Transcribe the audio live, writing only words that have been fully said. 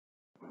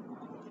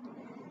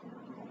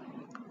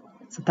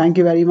So thank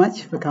you very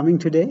much for coming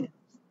today.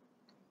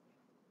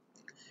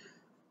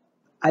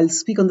 I'll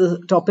speak on the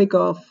topic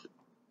of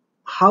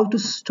how to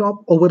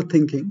stop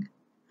overthinking,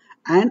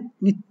 and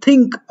we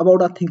think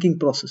about our thinking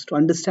process to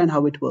understand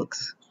how it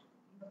works.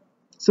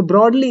 So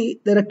broadly,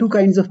 there are two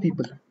kinds of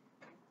people.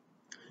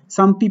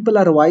 Some people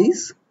are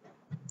wise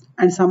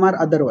and some are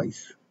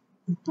otherwise.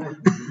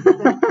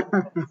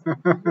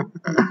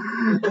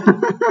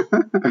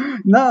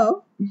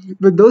 Now,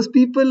 with those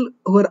people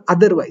who are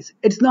otherwise,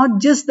 it's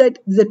not just that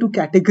these are two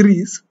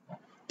categories.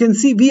 You can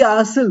see we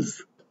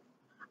ourselves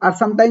are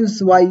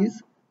sometimes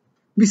wise.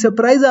 We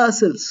surprise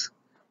ourselves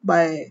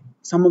by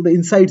some of the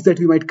insights that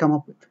we might come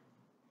up with.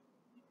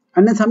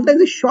 And then sometimes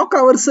we shock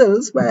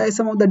ourselves by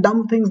some of the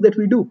dumb things that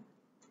we do.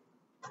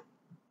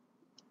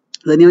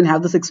 Does anyone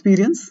have this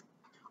experience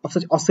of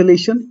such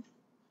oscillation?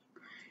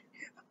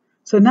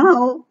 So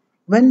now,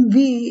 when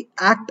we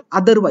act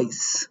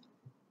otherwise,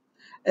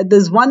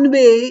 there's one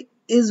way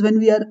is when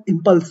we are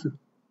impulsive.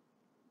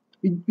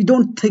 We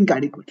don't think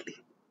adequately.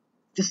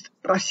 Just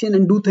rush in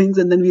and do things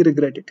and then we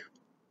regret it.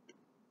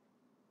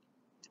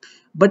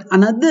 But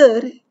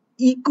another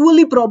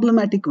equally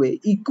problematic way,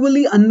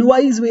 equally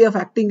unwise way of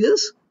acting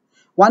is,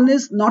 one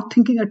is not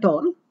thinking at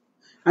all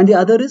and the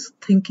other is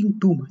thinking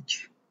too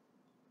much.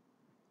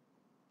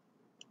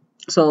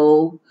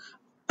 So,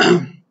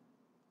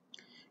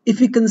 if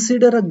we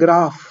consider a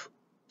graph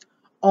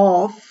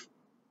of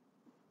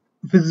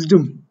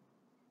wisdom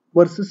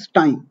versus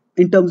time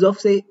in terms of,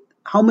 say,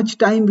 how much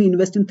time we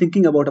invest in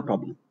thinking about a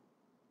problem.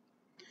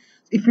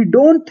 If we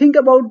don't think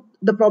about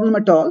the problem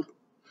at all,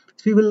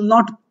 we will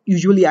not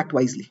usually act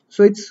wisely.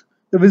 So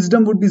the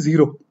wisdom would be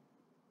zero.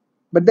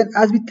 But then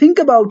as we think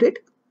about it,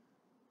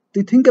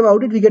 we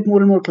get more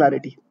and more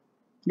clarity,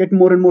 get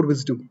more and more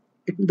wisdom.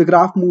 The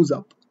graph moves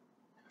up.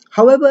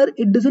 However,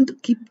 it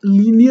doesn't keep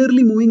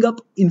linearly moving up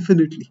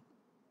infinitely.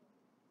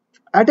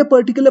 At a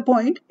particular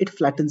point, it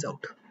flattens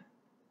out.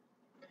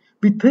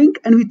 We think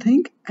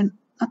and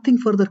nothing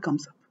further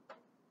comes up.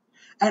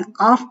 And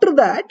after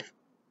that,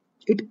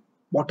 it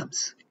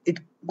bottoms. It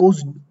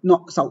goes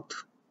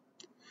south.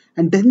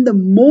 And then the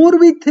more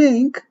we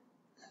think,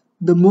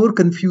 the more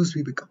confused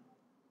we become.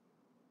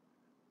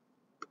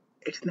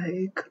 It's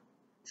like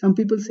some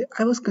people say,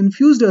 I was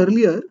confused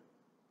earlier.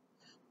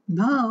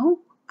 Now,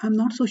 I'm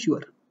not so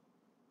sure.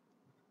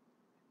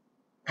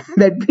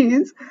 That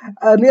means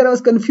earlier I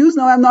was confused.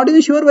 Now I'm not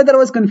even sure whether I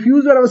was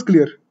confused or I was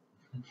clear.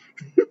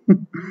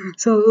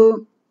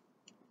 So,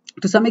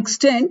 to some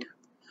extent,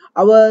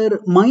 our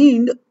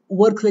mind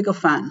works like a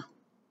fan.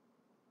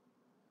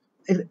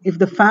 If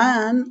the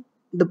fan,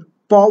 the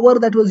power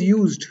that was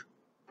used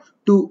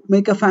to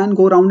make a fan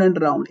go round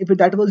and round, if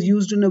that was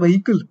used in a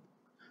vehicle,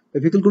 the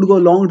vehicle could go a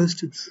long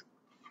distance.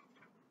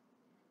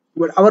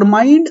 But our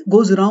mind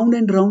goes round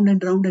and round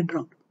and round and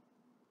round.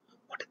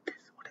 What if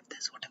this? What if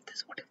this? What if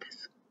this? What if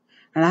this?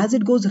 And as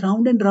it goes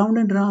round and round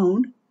and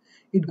round,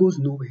 it goes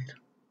nowhere.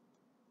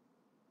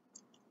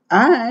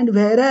 And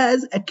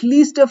whereas at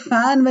least a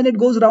fan, when it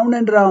goes round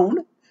and round,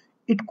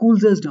 it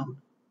cools us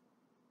down.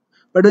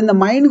 But when the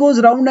mind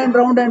goes round and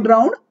round and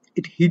round,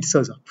 it heats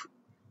us up.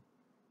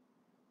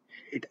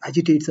 It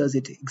agitates us,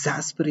 it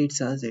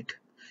exasperates us, it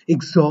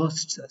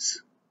exhausts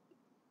us.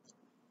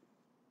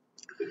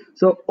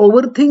 So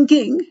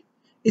overthinking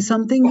is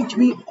something which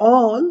we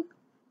all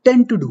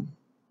tend to do.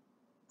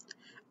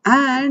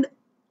 And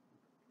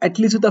at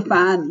least with a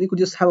fan, we could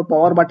just have a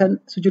power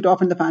button, switch it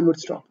off and the fan would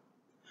stop.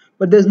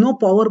 But there's no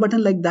power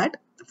button like that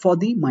for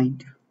the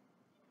mind.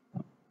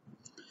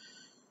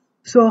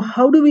 So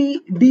how do we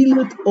deal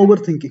with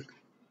overthinking?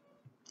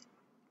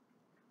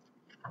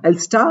 I'll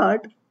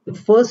start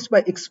first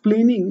by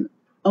explaining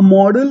a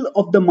model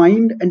of the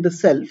mind and the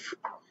self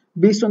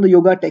based on the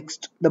yoga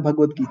text, the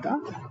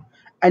Bhagavad-Gītā.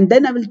 And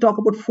then I will talk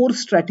about 4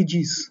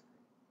 strategies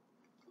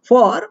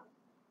for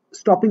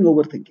stopping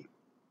overthinking.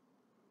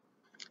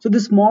 So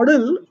this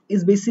model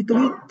is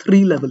basically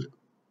 3 level.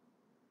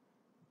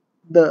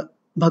 The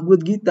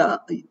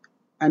Bhagavad-Gītā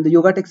and the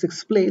yoga text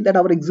explain that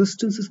our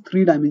existence is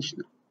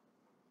 3-dimensional.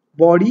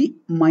 Body,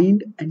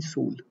 mind and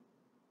soul.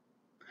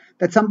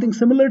 That's something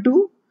similar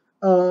to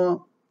a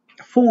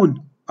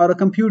phone or a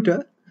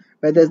computer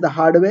where there's the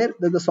hardware,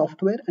 there's the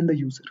software and the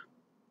user.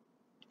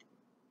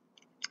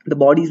 The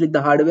body is like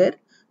the hardware,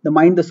 the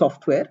mind the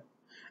software,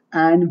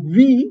 and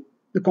we,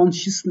 the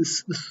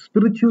consciousness, the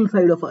spiritual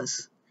side of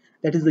us,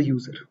 that is the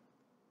user.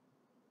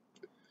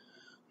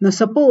 Now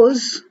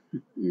suppose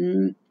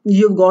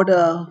you've got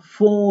a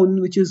phone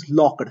which is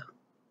locked,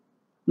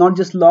 not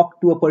just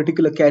locked to a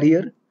particular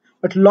carrier,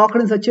 but locked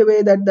in such a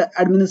way that the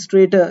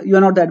administrator, you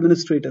are not the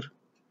administrator.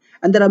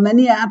 And there are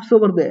many apps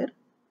over there.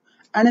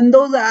 And in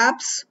those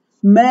apps,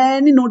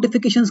 many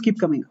notifications keep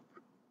coming up.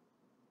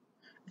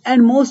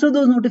 And most of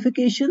those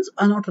notifications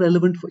are not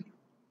relevant for you.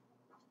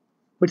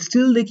 But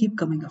still they keep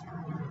coming up.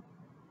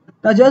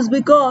 Now just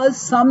because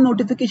some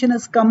notification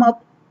has come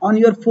up on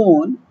your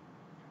phone,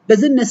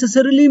 doesn't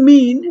necessarily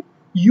mean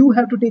you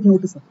have to take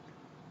notice of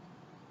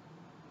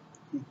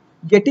it.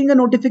 Getting a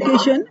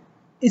notification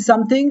is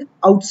something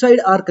outside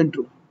our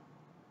control.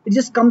 It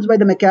just comes by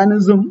the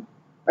mechanism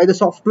by the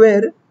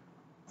software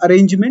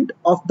arrangement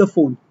of the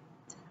phone.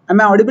 Am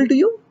I audible to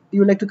you? You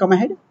would like to come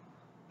ahead?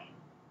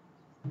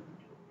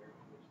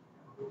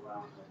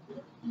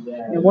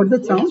 Yeah, what's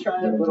that sound?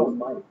 Try a little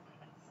mic.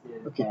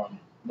 Okay.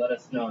 Let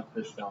us know if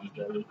this sounds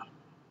better.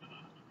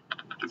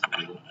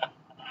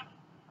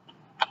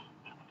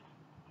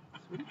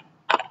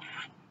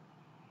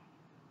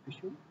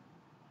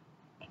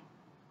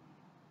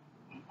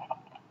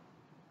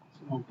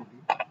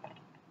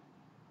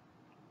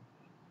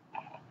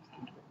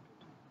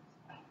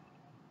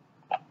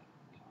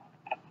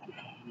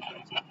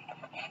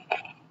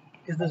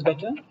 Is this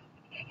better?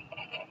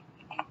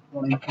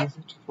 Want to increase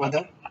it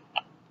further?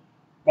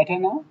 Better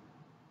now?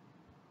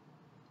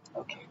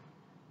 Okay.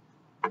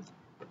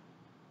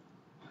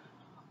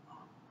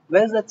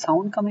 Where's that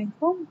sound coming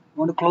from? You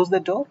want to close the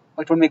door?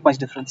 Or it won't make much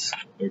difference?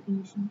 Air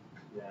conditioning.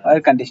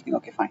 Air conditioning,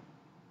 okay, fine.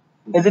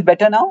 Is it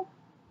better now?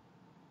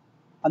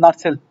 Or not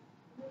still?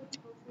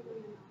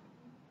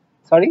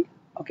 Sorry?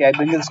 Okay, I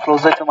bring this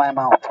closer to my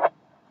mouth.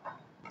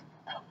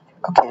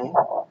 Okay.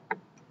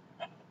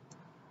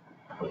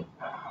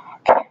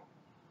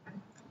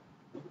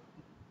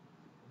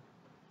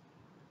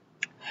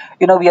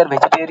 You know, we are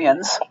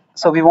vegetarians,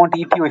 so we won't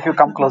eat you if you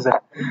come closer.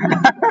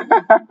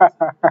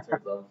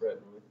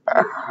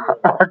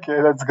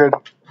 Okay, that's good.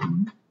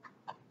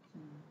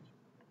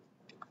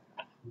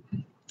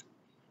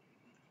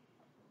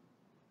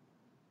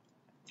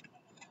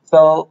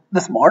 So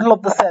this model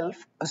of the self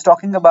is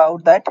talking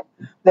about that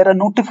there are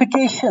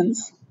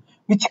notifications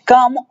which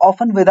come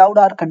often without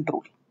our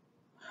control.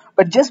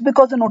 But just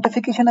because the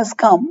notification has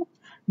come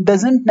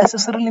doesn't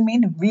necessarily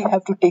mean we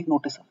have to take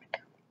notice of it.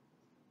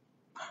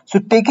 So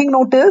taking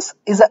notice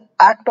is an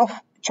act of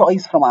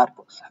choice from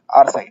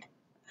our side.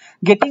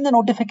 Getting a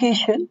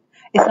notification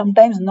is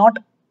sometimes not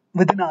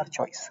within our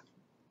choice.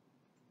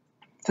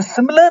 So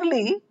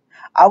similarly,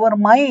 our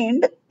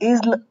mind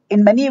is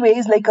in many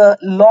ways like a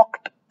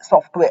locked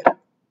software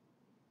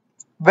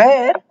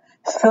where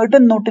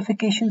certain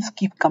notifications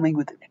keep coming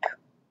within it.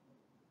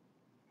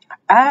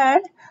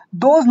 And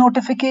those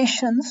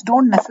notifications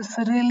don't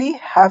necessarily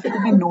have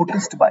to be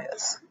noticed by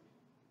us.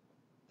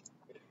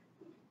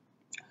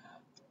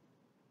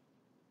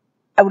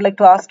 I would like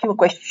to ask you a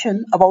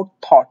question about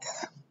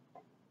thoughts.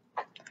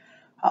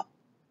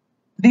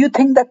 Do you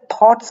think that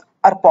thoughts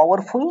are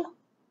powerful,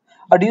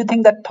 or do you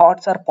think that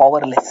thoughts are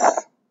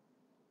powerless?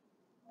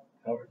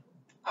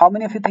 How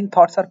many of you think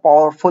thoughts are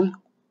powerful?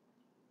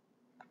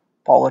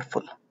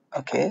 Powerful.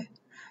 Okay.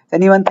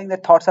 Anyone think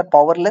that thoughts are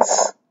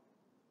powerless?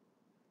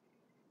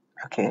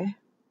 Okay.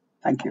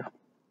 Thank you.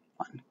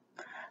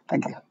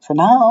 Thank you. So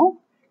now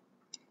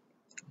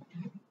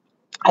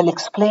I'll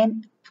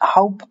explain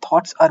how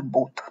thoughts are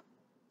both.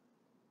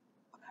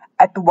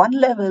 At one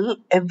level,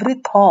 every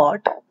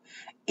thought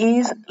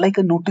is like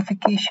a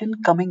notification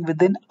coming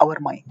within our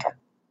mind.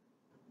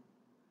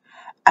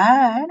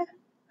 And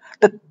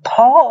the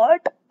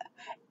thought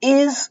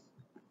is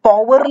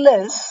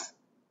powerless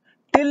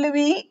till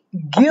we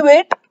give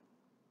it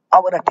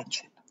our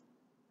attention.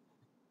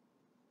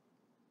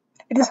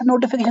 It is a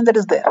notification that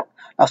is there.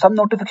 Now, some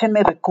notification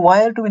may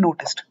require to be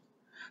noticed.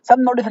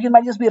 Some notification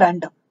might just be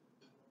random.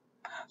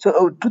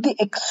 So, to the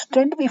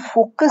extent we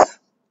focus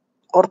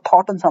our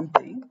thought on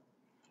something,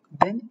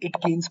 then it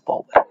gains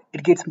power.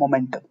 It gains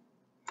momentum.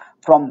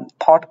 From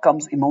thought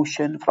comes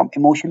emotion. From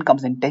emotion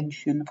comes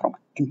intention. From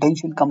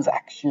intention comes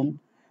action.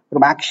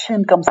 From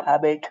action comes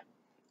habit.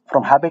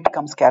 From habit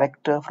comes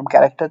character. From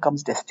character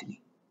comes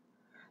destiny.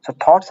 So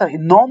thoughts are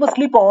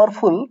enormously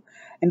powerful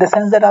in the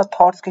sense that our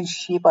thoughts can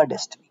shape our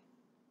destiny.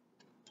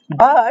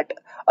 But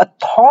a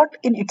thought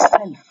in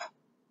itself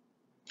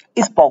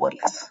is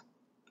powerless.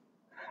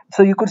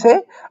 So you could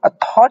say a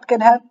thought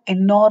can have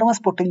enormous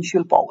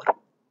potential power.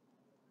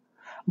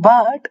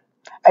 But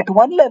at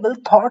one level,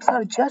 thoughts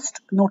are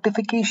just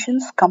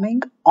notifications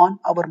coming on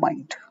our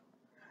mind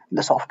in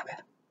the software.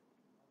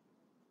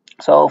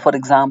 So, for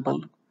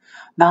example,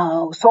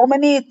 now so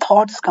many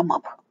thoughts come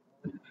up.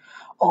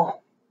 Oh,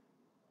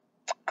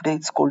 today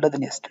it's colder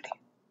than yesterday.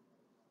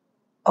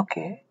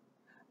 Okay.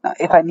 Now,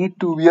 if I need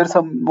to wear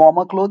some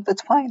warmer clothes,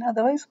 that's fine.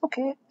 Otherwise,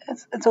 okay,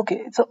 it's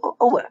okay. It's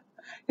over.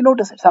 You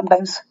notice it.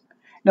 Sometimes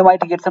you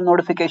might get some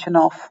notification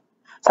of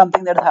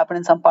something that has happened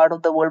in some part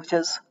of the world which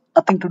has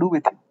nothing to do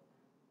with you.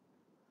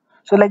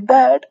 So, like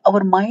that,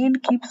 our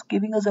mind keeps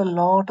giving us a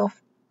lot of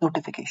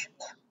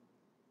notifications.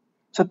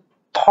 So,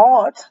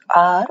 thoughts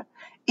are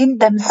in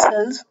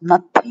themselves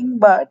nothing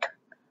but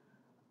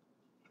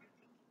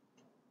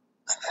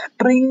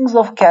strings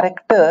of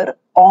character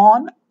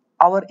on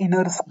our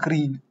inner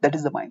screen, that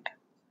is the mind.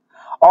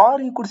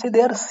 Or you could say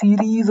they are a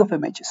series of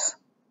images.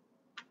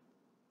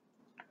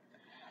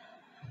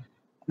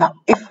 Now,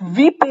 if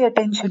we pay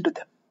attention to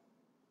them,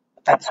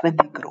 that's when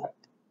they grow.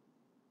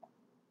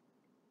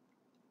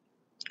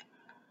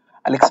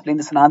 I'll explain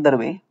this another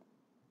way.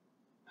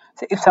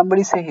 So, if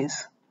somebody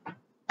says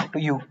to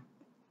you,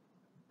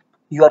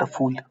 you are a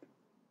fool,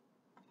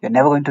 you're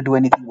never going to do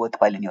anything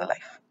worthwhile in your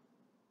life.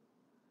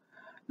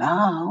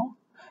 Now,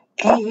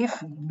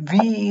 if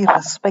we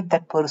respect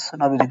that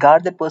person or we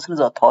regard that person as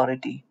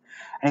authority,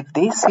 and if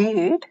they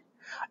say it,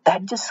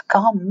 that just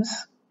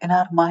comes in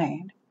our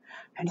mind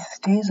and it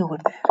stays over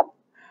there.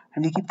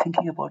 And we keep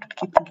thinking about it,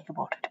 keep thinking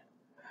about it.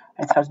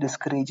 And it starts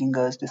discouraging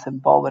us,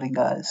 disempowering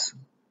us,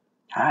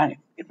 and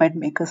it might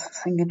make us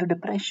sink into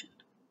depression.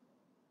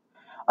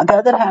 On the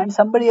other hand,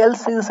 somebody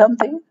else says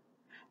something,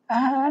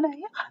 and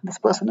this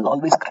person is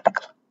always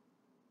critical.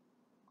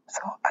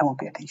 So I won't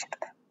pay attention to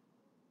them.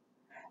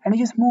 And we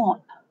just move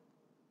on.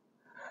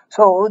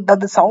 So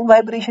the sound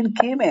vibration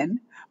came in,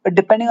 but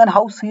depending on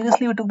how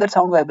seriously we took that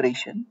sound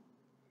vibration,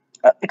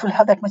 it will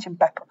have that much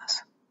impact on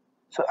us.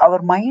 So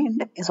our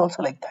mind is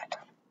also like that.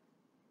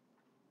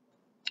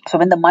 So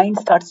when the mind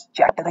starts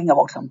chattering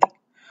about something,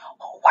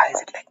 oh, why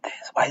is it like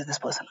this? Why is this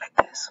person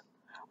like this?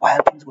 Why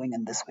are things going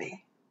in this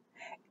way?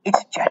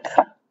 It's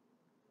chatter.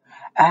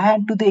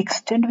 And to the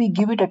extent we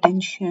give it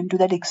attention, to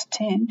that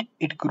extent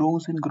it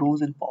grows and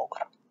grows in power.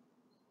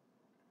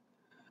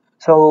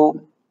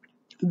 So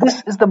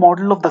this is the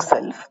model of the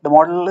self. The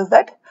model is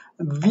that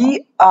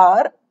we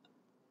are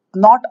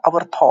not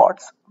our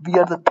thoughts, we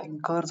are the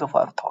thinkers of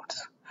our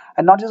thoughts.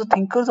 And not just the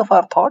thinkers of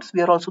our thoughts,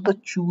 we are also the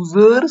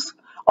choosers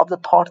of the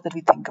thoughts that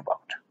we think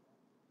about.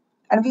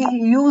 And we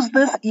use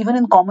this even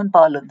in common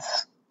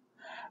parlance.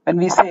 When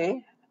we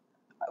say,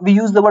 we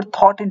use the word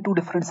thought in two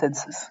different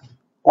senses.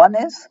 One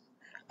is,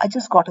 I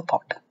just got a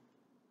thought.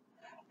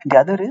 And the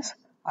other is,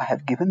 I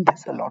have given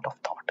this a lot of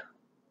thought.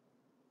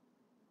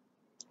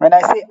 When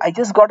I say, I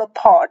just got a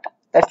thought,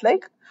 that's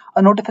like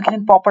a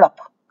notification popped up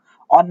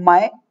on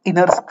my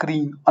inner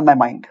screen, on my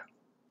mind.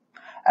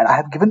 And I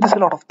have given this a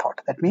lot of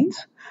thought. That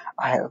means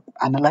I have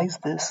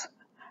analyzed this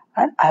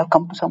and I have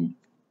come to some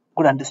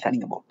good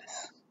understanding about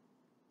this.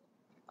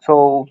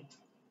 So,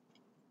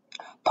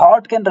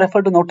 thought can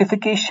refer to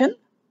notification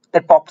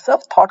that pops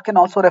up. Thought can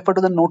also refer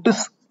to the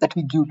notice that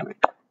we give to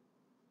it.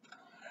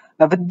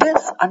 Now, with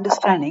this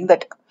understanding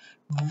that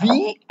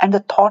we and the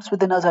thoughts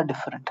within us are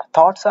different.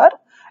 Thoughts are,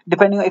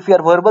 depending if we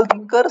are verbal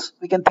thinkers,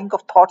 we can think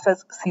of thoughts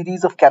as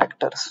series of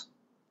characters,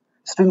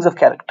 strings of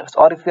characters.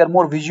 Or if we are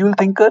more visual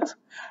thinkers,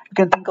 you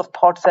can think of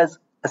thoughts as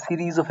a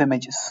series of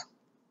images.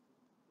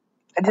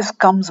 It just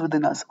comes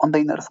within us on the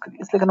inner screen.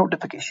 It's like a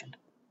notification.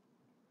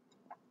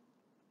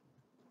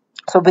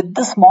 So with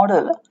this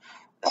model,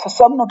 so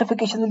some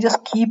notifications will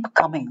just keep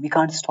coming. We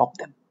can't stop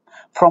them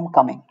from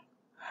coming.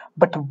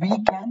 But we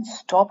can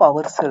stop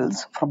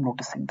ourselves from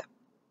noticing them.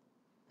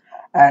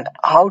 And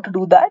how to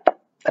do that?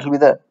 That will be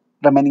the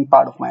remaining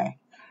part of my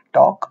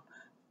talk.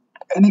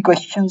 Any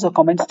questions or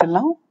comments till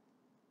now?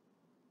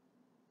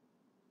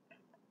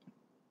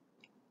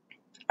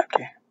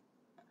 Okay,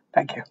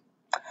 thank you.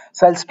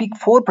 So I'll speak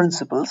 4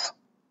 principles.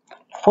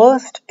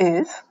 First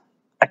is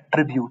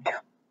attribute.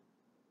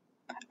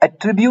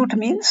 Attribute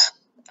means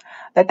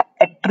that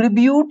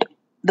attribute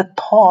the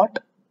thought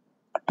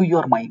to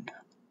your mind.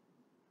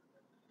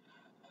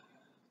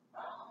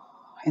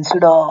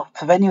 Instead of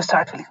when you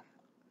start feeling,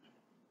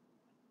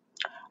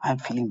 I'm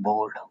feeling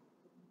bored.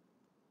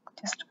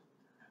 Just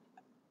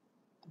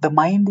the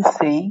mind is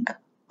saying,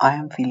 I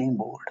am feeling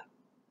bored.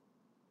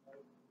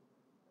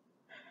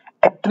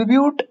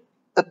 Attribute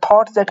the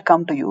thoughts that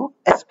come to you,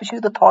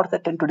 especially the thoughts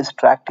that tend to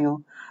distract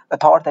you, the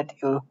thought that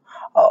you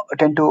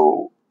tend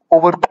to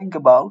overthink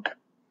about.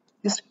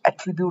 Just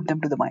attribute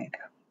them to the mind.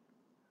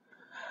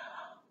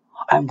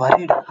 I'm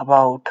worried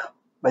about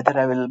whether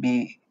I will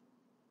be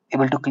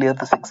able to clear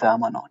this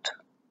exam or not.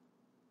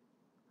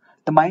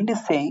 The mind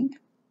is saying,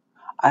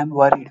 I'm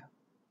worried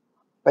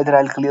whether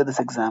I'll clear this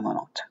exam or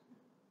not.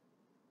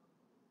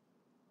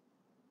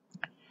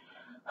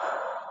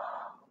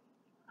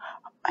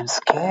 I'm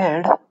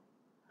scared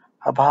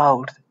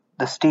about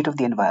the state of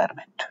the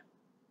environment.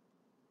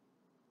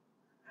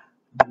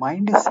 The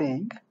mind is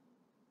saying,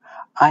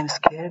 I'm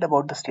scared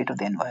about the state of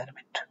the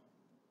environment.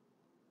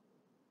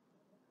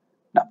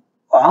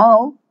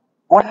 Now,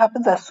 what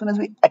happens as soon as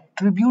we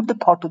attribute the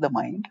thought to the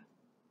mind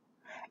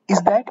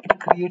is that it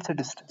creates a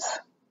distance.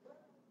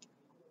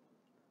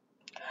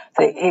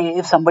 Say,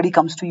 if somebody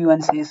comes to you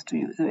and says to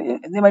you,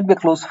 they might be a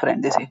close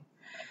friend, they say,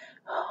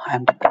 I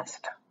am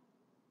depressed.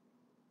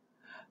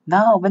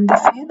 Now, when they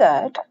say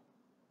that,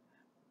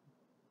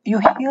 you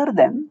hear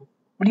them,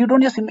 but you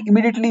don't just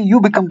immediately you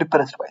become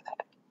depressed by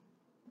that.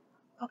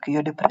 Okay,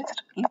 you're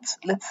depressed.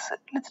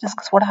 Let's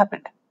discuss what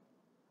happened.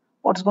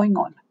 What's going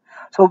on?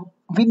 So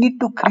we need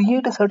to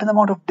create a certain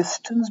amount of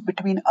distance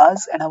between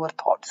us and our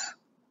thoughts.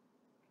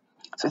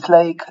 So it's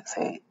like,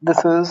 say,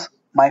 this is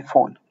my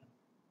phone.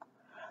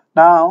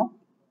 Now,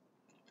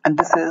 and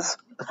this is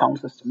a sound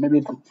system.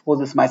 Maybe suppose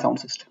this is my sound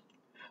system.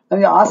 Now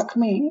you ask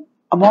me,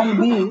 among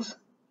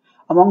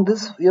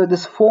this, you have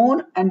this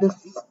phone and this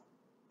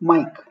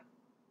mic,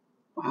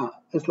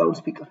 this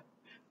loudspeaker.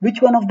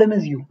 Which one of them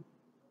is you?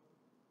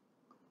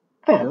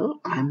 Well,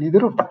 I am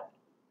neither of them.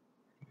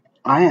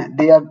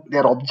 They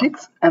are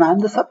objects, and I am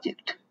the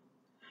subject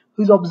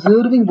who is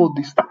observing both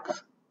these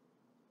things.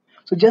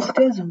 So just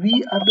as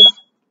we are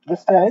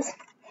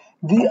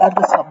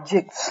the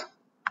subjects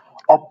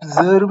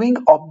observing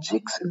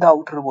objects in the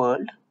outer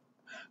world,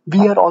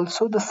 we are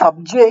also the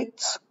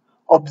subjects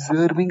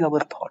observing our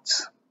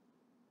thoughts.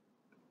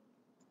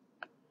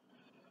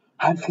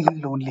 I'm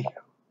feeling lonely.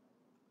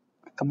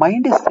 The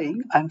mind is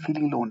saying, I'm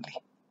feeling lonely.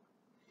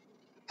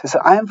 So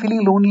I am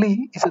feeling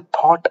lonely is a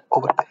thought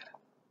over there.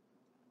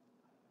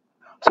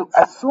 So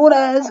as soon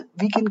as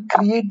we can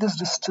create this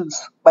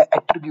distance by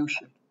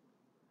attribution,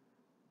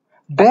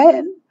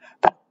 then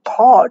the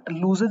thought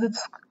loses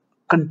its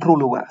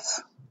control over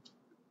us.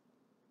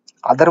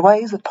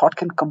 Otherwise, the thought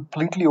can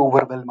completely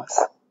overwhelm us.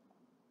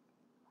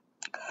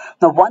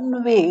 Now,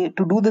 one way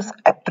to do this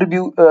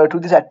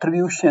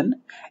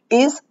attribution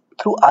is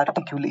through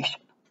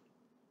articulation.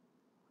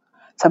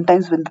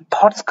 Sometimes when the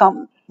thoughts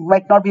come, you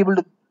might not be able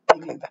to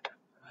think like that,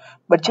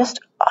 but just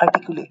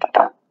articulate it.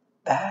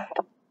 That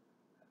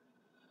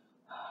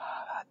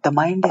the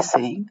mind is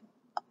saying,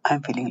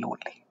 I'm feeling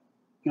lonely.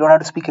 You don't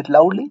have to speak it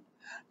loudly,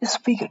 just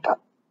speak it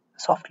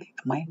softly.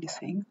 The mind is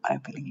saying,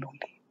 I'm feeling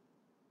lonely.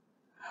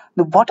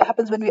 Now, what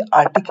happens when we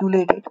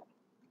articulate it?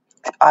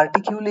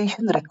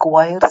 Articulation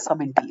requires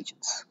some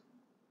intelligence.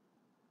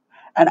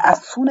 And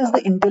as soon as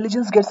the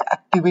intelligence gets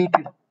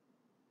activated,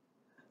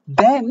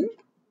 then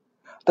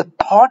the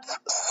thoughts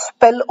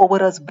spell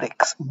over us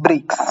breaks.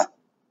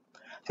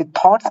 See,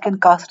 thoughts can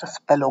cast a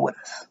spell over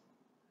us.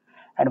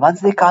 And once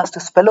they cast a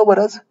spell over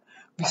us,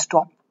 we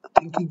stop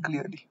thinking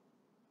clearly.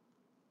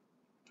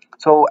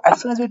 So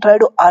as soon as we try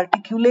to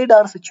articulate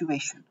our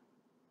situation,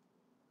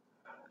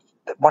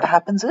 what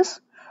happens is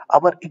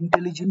our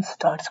intelligence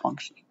starts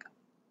functioning.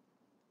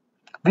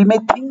 We may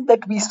think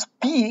that we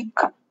speak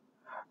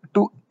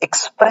to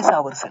express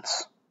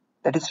ourselves.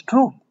 That is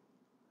true.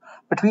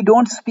 But we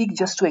don't speak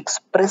just to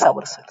express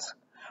ourselves.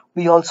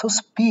 We also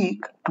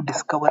speak to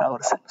discover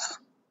ourselves.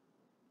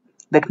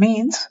 That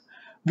means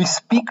we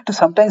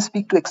sometimes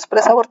speak to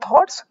express our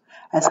thoughts,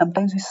 and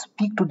sometimes we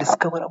speak to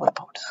discover our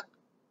thoughts.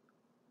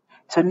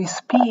 So when we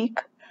speak,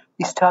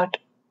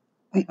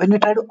 when we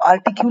try to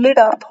articulate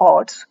our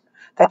thoughts,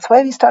 that's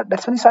when we start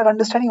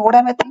understanding, what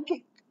am I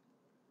thinking?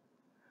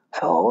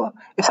 So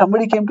if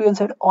somebody came to you and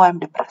said, oh, I'm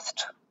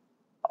depressed.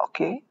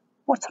 Okay,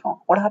 what's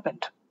wrong? What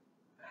happened?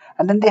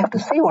 And then they have to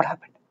say what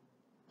happened.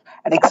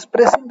 And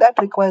expressing that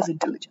requires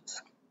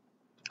intelligence.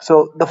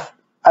 So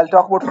I'll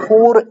talk about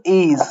 4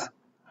 A's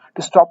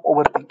to stop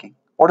overthinking.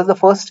 What is the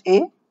first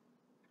A?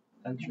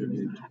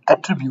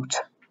 Attribute.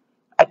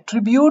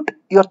 Attribute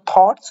your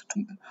thoughts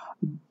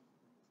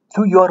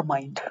to your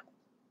mind.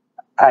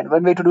 And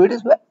one way to do it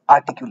is by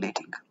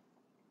articulating.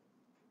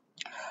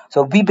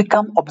 So we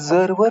become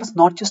observers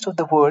not just of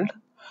the world,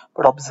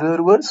 but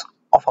observers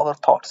of our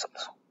thoughts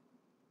also.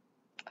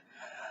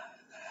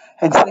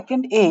 And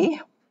second A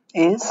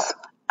is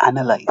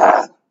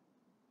analyze.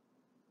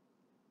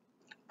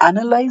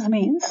 Analyze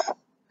means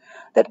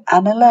that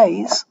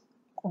analyze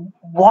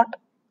what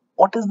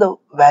is the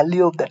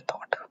value of that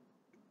thought.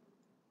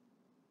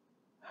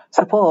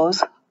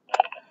 Suppose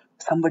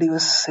somebody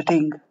was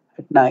sitting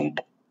at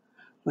night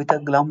with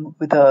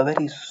a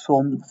very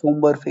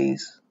somber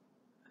face,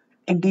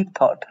 in deep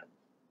thought,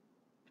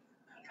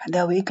 and they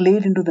awake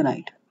late into the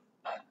night.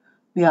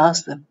 We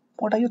ask them,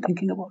 what are you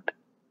thinking about?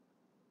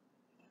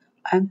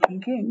 I'm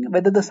thinking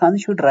whether the sun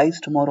should rise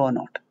tomorrow or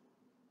not.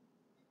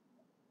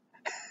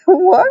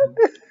 What?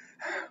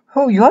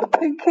 Oh, your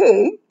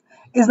thinking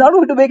is not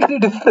going to make any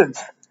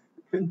difference.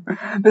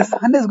 The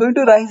sun is going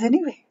to rise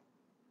anyway.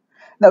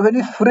 Now, when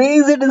we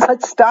phrase it in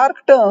such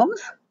stark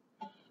terms,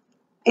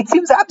 it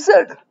seems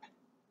absurd.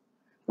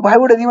 Why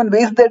would anyone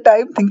waste their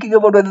time thinking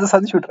about whether the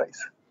sun should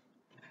rise?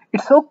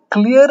 It's so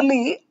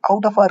clearly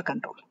out of our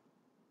control.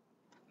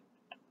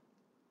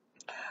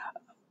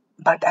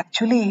 But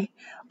actually,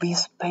 we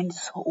spend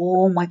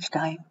so much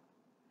time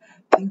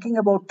thinking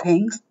about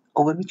things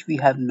over which we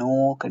have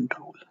no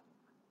control.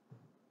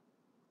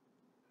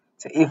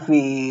 So if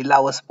we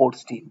love a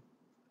sports team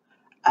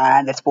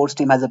and that sports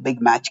team has a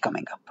big match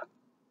coming up,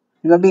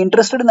 you may be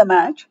interested in the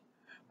match,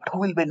 but who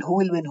will win? Who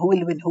will win? Who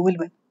will win? Who will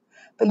win?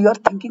 Well, your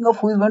thinking of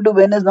who is going to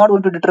win is not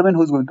going to determine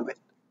who is going to win.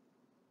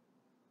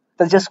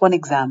 That's just one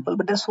example,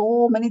 but there's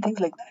so many things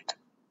like that.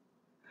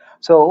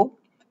 So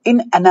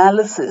in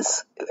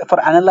analysis, for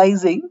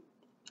analyzing,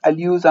 I'll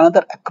use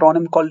another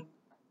acronym called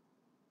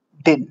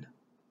DIN.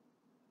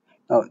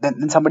 Now,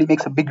 then somebody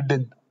makes a big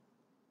din.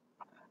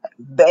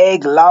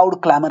 Big,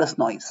 loud, clamorous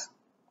noise.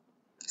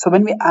 So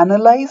when we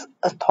analyze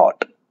a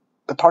thought,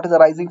 the thought is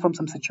arising from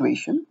some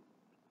situation,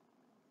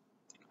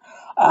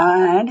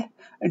 and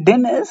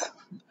din is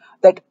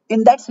that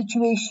in that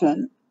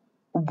situation,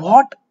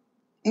 what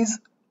is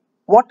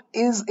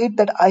it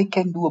that I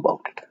can do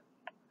about it?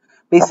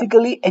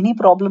 Basically, any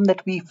problem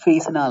that we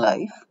face in our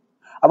life,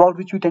 about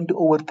which we tend to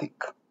overthink,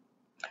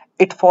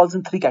 it falls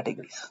in 3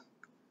 categories: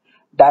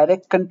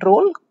 direct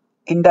control,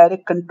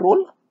 indirect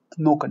control,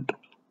 no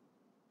control.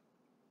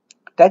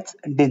 That's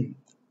din.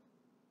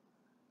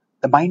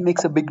 The mind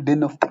makes a big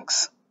din of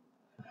things.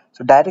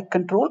 So direct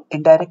control,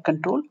 indirect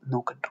control,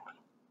 no control.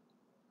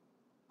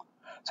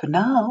 So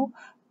now,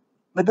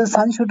 whether the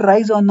sun should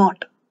rise or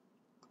not,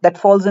 that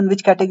falls in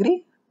which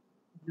category?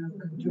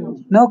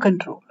 No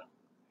control.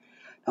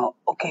 Now,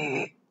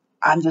 okay,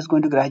 I'm just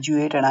going to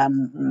graduate and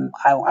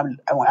I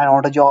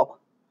want a job,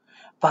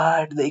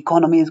 but the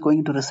economy is going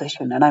into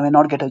recession and I may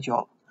not get a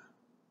job.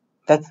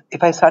 That's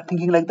if I start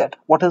thinking like that.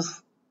 What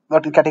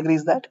category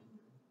is that?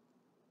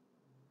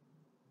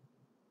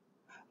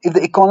 If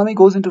the economy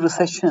goes into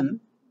recession,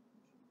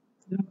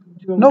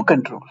 no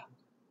control.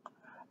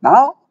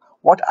 Now,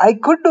 what I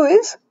could do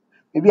is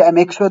maybe I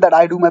make sure that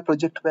I do my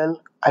project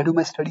well, I do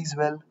my studies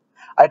well,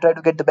 I try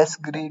to get the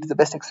best grades, the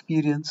best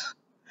experience.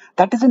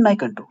 That is in my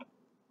control.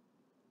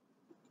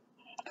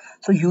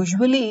 So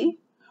usually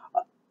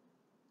when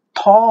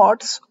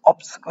thoughts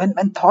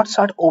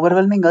start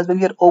overwhelming us, when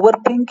we are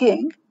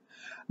overthinking,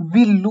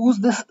 we lose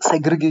this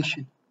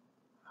segregation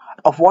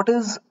of what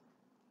is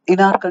in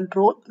our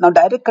control. Now,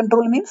 direct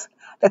control means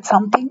that's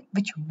something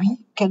which we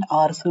can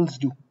ourselves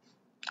do.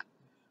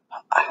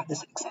 I have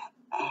this exam.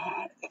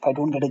 If I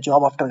don't get a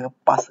job after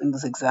passing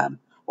this exam,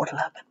 what will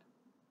happen?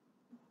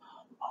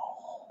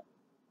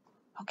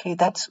 Okay,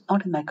 that's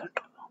not in my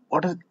control.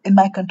 What is in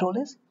my control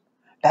is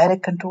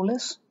direct control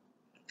is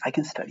I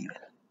can study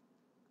well,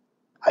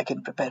 I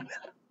can prepare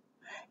well.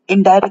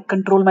 Indirect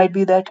control might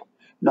be that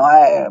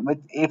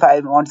if I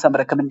want some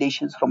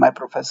recommendations from my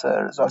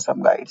professors or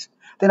some guides,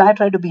 then I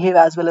try to behave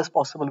as well as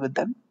possible with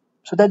them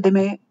so that they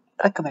may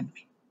recommend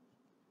me.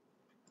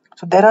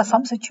 So there are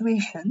some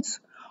situations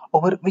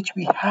over which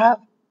we have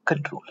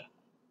control,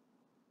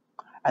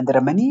 and there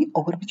are many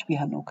over which we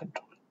have no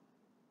control.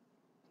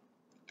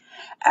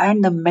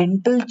 And the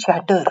mental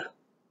chatter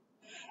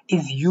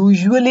is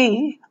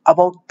usually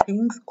about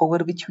things over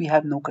which we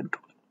have no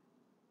control.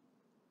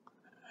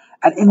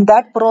 And in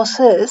that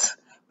process,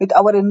 with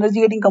our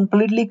energy getting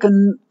completely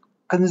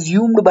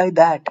consumed by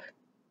that,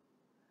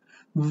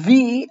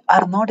 we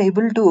are not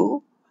able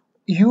to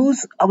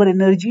use our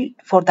energy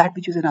for that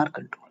which is in our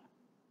control.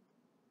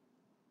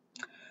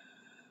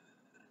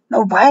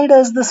 Now, why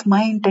does this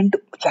mind tend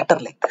to chatter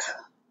like this?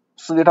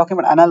 So we're talking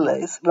about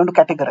analyze, we want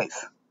to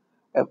categorize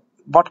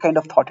what kind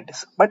of thought it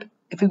is. But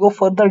if we go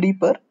further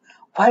deeper,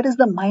 why does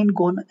the mind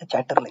go on a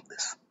chatter like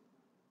this?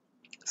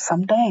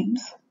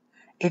 Sometimes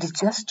it is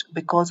just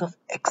because of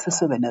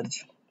excessive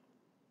energy.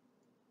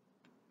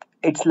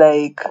 It's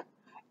like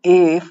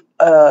if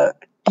a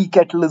tea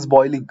kettle is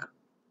boiling,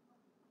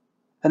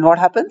 then what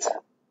happens?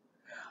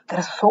 There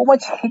is so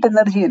much heat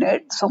energy in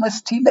it, so much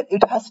steam that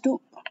it has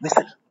to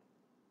whistle.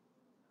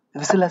 The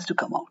whistle has to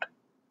come out.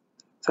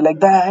 So, like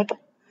that,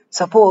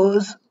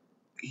 suppose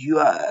you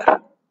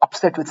are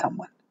upset with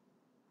someone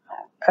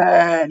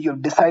and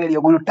you've decided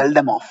you're going to tell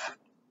them off.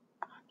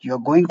 You're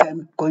going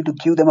to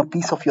give them a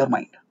piece of your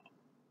mind.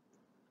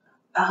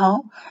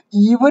 Now,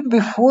 even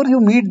before you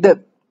meet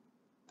them,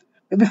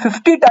 maybe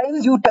 50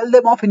 times you tell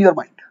them off in your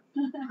mind.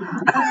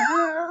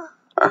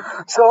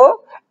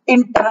 So,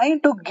 in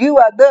trying to give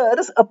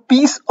others a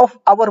piece of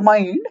our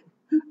mind,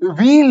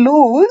 we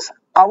lose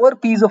our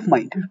peace of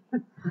mind.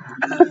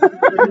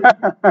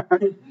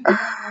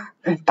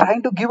 In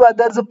trying to give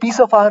others a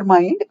piece of our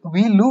mind,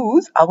 we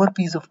lose our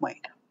peace of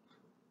mind.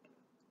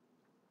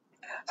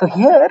 So,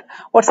 here,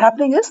 what's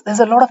happening is there's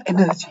a lot of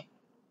energy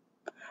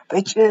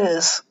which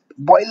is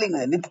boiling.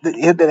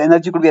 Here, the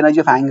energy could be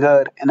energy of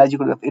anger, energy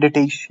could be of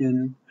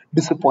irritation,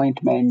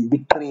 disappointment,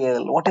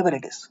 betrayal, whatever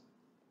it is.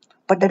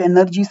 But that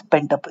energy is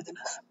pent up within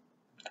us.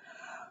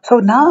 So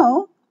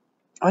now,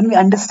 when we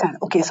understand,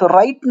 okay, so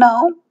right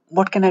now,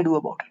 what can I do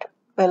about it?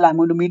 Well, I'm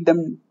going to meet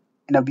them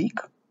in a week.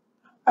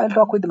 I'll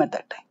talk with them at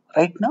that time.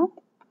 Right now,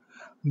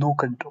 no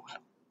control.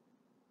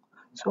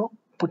 So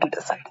put it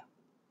aside.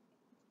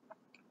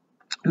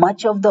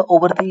 Much of the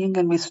overthinking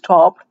can be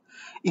stopped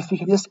if we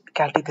can just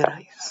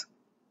categorize.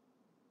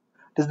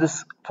 Does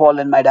this fall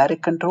in my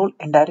direct control,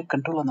 indirect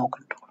control, or no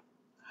control?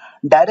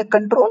 Direct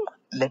control,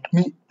 let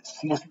me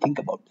seriously think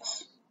about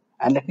this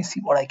and let me see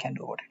what I can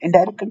do about it.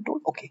 Indirect control,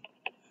 okay,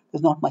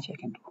 there's not much I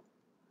can do.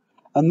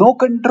 No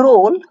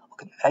control,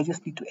 okay, I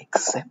just need to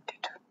accept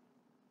it.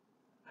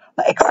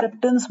 Now,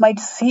 acceptance might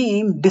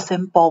seem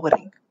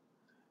disempowering,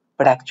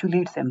 but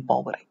actually it's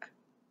empowering.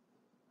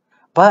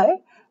 Why?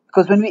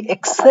 Because when we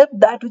accept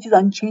that which is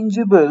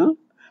unchangeable,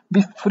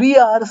 we free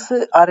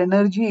our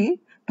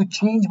energy to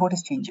change what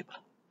is changeable.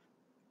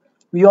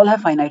 We all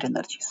have finite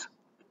energies.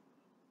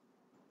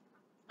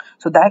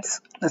 So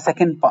that's the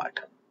second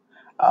part.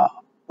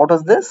 What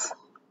was this?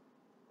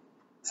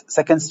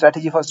 Second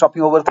strategy for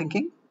stopping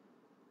overthinking?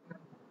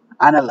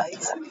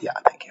 Analyze. Yeah,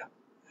 thank you.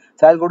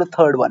 So I'll go to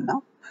third one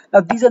now.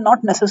 Now these are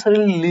not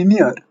necessarily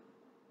linear.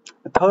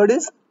 The third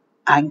is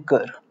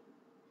anchor.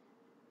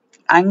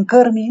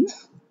 Anchor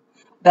means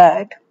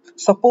that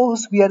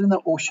suppose we are in the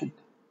ocean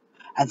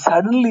and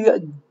suddenly a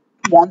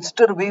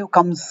monster wave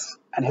comes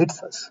and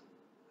hits us.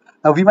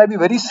 Now we might be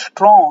very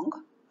strong,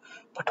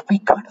 but we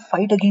can't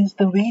fight against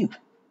the wave.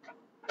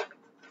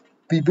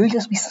 We will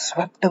just be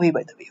swept away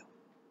by the wave.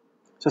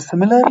 So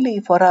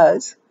similarly for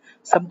us,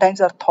 sometimes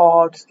our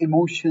thoughts,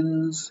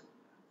 emotions,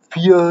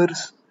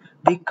 fears,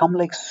 they come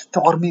like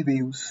stormy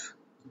waves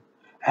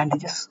and they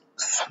just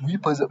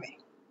sweep us away.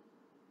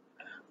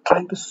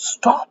 Trying to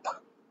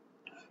stop,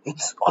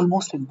 it's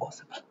almost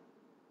impossible.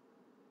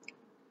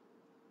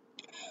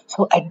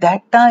 So at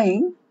that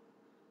time,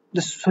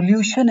 the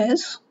solution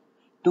is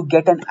to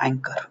get an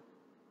anchor.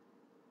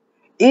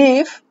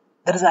 If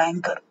there is an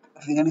anchor,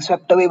 if we can be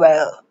swept away by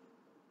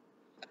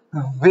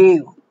a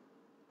wave,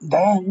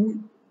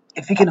 then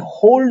if we can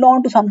hold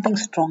on to something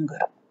stronger,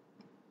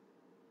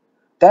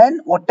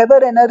 then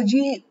whatever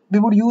energy we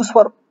would use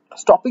for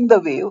stopping the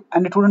wave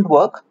and it wouldn't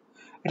work,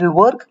 it will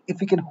work if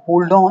we can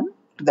hold on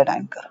to that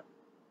anchor.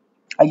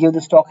 I gave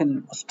this talk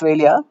in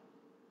Australia,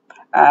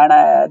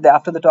 and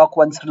after the talk,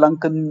 one Sri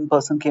Lankan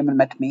person came and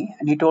met me,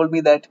 and he told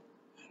me that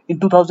in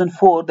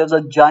 2004 there was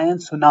a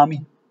giant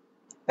tsunami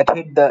that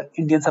hit the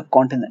Indian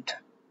subcontinent,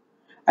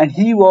 and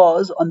he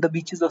was on the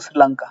beaches of Sri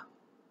Lanka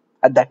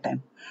at that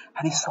time,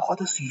 and he saw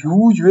this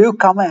huge wave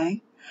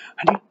coming,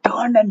 and he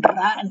turned and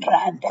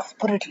ran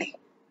desperately.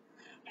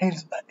 He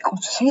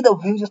could see the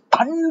wave just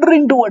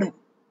thundering toward him,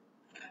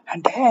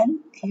 and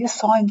then he just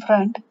saw in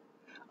front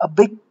a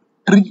big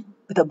tree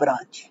with a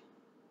branch.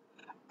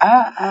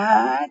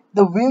 And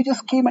the wave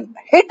just came and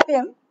hit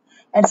him,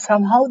 and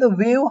somehow the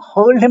wave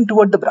hurled him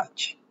toward the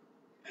branch,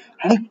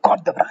 and he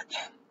caught the branch.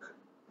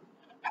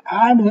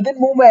 And within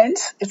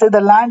moments, it's like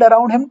the land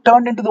around him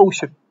turned into the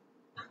ocean.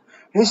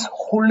 He's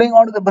holding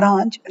onto the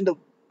branch, and the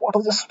water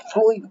was just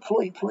flowing.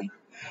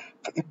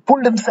 He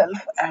pulled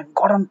himself and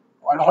got on,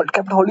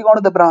 kept holding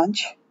onto the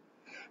branch.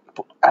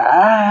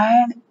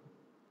 And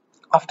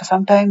after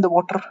some time, the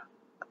water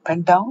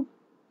went down,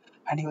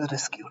 and he was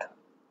rescued.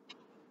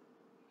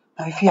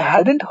 Now, if he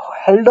hadn't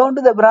held on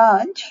to the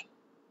branch,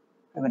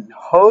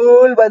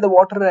 hurled by the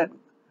water and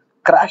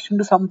crashed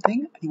into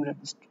something, he would have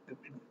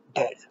been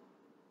dead.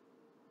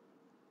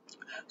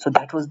 So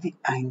that was the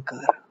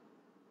anchor.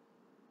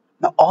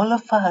 Now all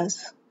of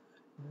us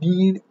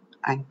need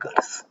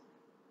anchors.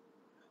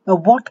 Now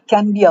what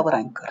can be our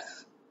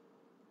anchors?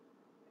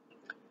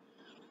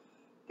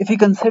 If we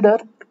consider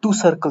two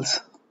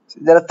circles,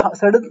 there are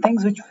certain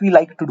things which we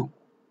like to do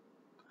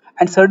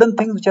and certain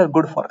things which are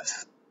good for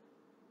us.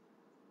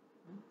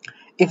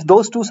 If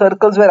those two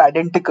circles were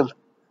identical,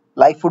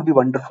 life would be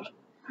wonderful,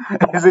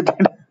 isn't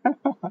it?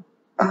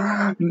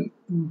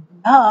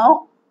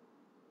 Now,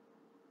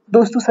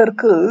 those two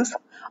circles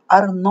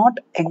are not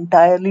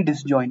entirely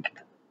disjointed.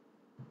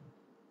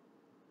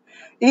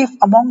 If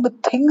among the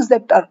things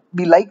that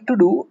we like to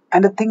do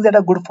and the things that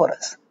are good for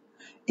us,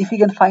 if we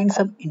can find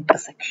some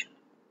intersection,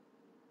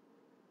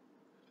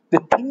 the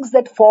things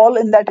that fall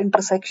in that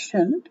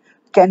intersection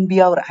can be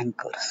our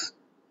anchors.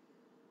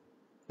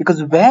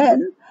 Because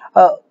when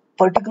a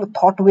particular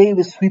thought wave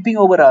is sweeping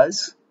over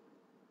us,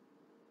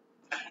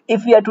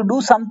 if we are to do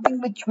something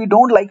which we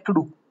don't like to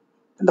do,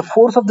 then the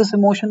force of this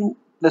emotion,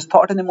 this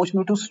thought and emotion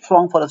will be too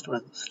strong for us to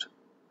resist.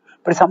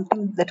 But it's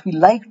something that we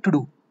like to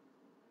do,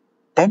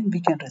 then we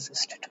can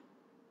resist it.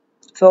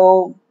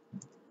 So,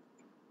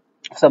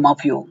 some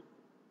of you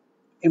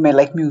may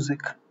like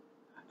music.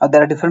 Now,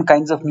 there are different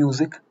kinds of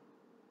music.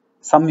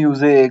 Some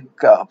music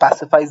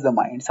pacifies the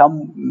mind.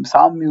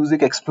 Some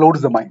music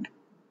explodes the mind.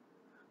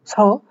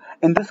 So,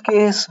 in this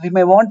case, we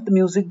may want the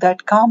music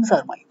that calms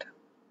our mind.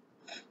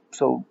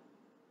 So,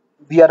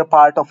 we are a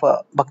part of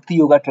a Bhakti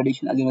Yoga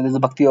tradition. As you know, there's a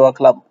Bhakti Yoga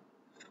club.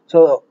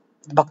 So,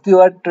 the Bhakti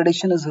Yoga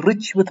tradition is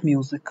rich with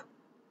music.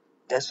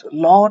 There's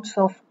lots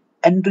of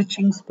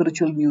enriching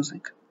spiritual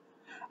music.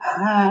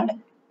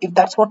 And if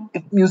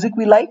music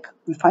we like,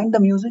 we find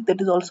the music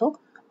that is also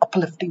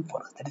uplifting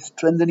for us, that is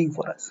strengthening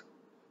for us,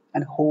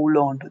 and hold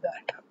on to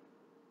that.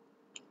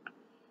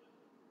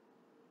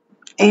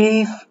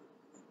 If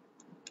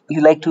you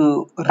like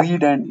to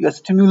read and you're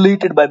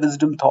stimulated by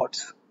wisdom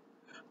thoughts,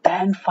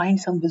 then find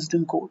some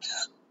wisdom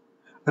quotes.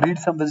 Read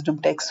some wisdom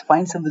texts,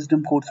 find some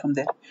wisdom quotes from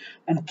there,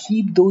 and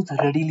keep those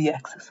readily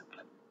accessible.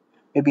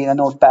 Maybe in a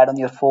notepad on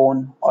your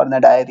phone or in a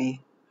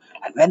diary.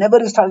 And whenever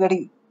you start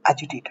getting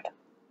agitated,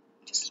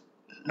 just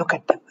look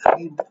at them,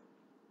 read them,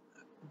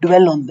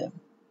 dwell on them.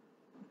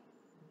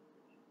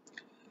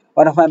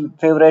 One of my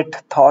favorite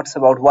thoughts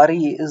about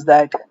worry is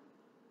that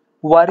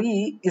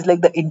worry is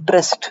like the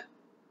interest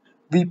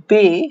we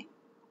pay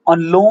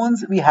on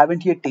loans we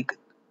haven't yet taken.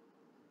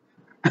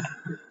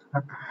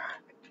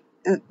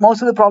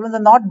 Most of the problems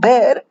are not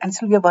there and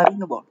still we are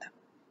worrying about them.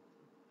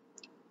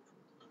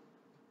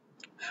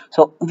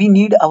 So we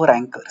need our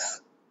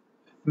anchors.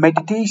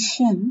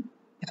 Meditation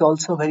is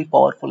also a very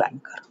powerful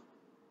anchor.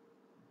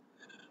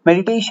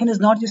 Meditation is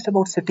not just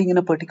about sitting in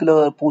a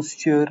particular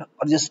posture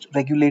or just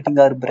regulating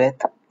our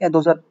breath. Yeah,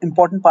 those are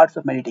important parts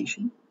of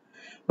meditation.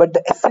 But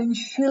the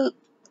essential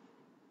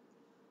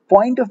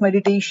point of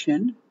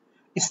meditation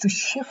is to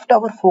shift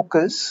our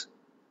focus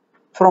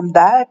from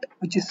that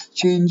which is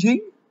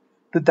changing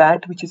to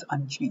that which is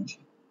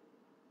unchanging.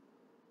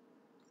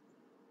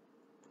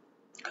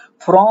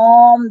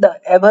 From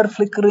the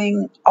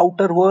ever-flickering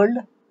outer world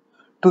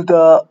to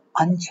the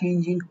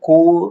unchanging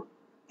core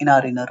in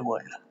our inner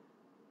world.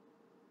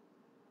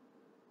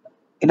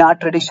 In our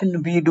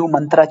tradition, we do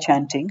mantra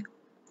chanting,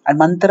 and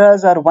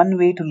mantras are one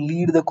way to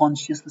lead the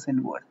consciousness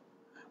inward.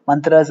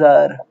 Mantras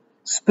are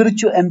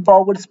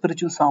empowered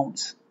spiritual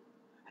sounds,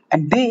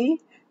 and they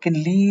can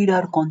lead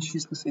our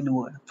consciousness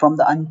inward from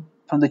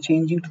the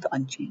changing to the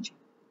unchanging.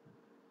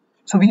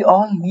 So we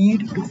all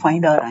need to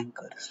find our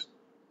anchors.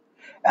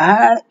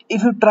 And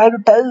if you try to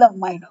tell the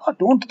mind, oh,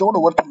 don't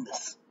overthink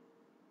this,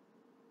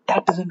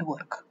 that doesn't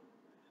work.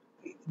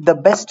 The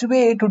best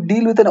way to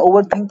deal with an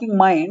overthinking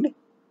mind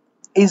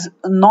is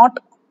not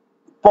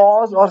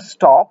pause or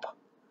stop,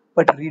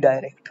 but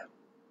redirect.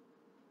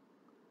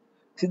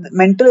 See, the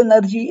mental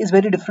energy is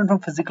very different from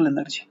physical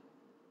energy.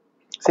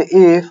 Say,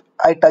 if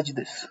I touch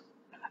this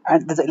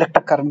and there's an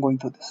electric current going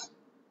through this,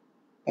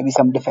 maybe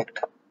some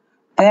defect,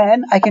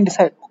 then I can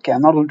decide, okay,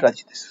 I'm not going to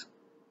touch this.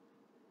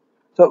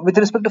 So, with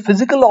respect to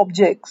physical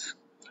objects,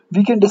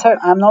 we can decide,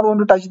 I'm not going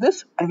to touch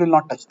this and will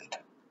not touch it.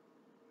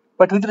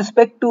 But with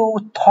respect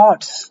to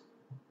thoughts,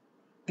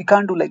 we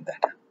can't do like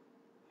that.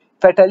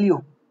 If I tell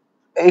you,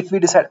 if we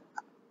decide,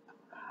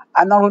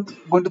 I'm not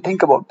going to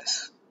think about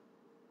this.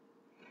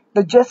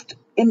 The just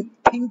in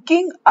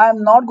thinking,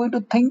 I'm not going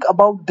to think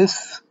about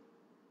this.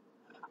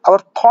 Our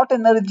thought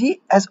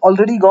energy has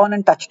already gone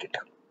and touched it.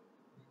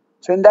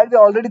 So in that we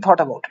already thought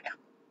about it.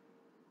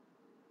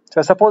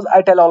 So suppose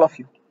I tell all of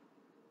you,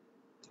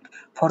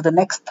 for the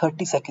next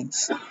 30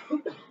 seconds,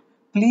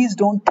 please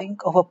don't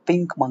think of a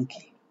pink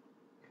monkey.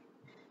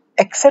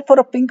 Except for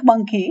a pink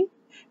monkey,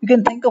 you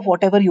can think of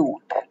whatever you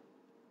want.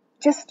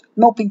 Just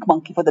no pink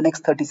monkey for the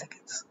next 30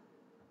 seconds.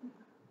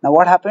 Now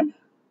what happened?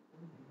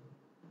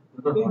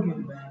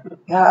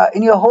 Yeah,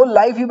 in your whole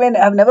life you may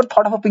have never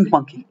thought of a pink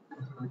monkey.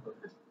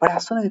 But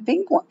as soon as a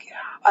pink monkey,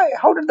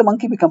 how did the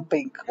monkey become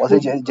pink? Was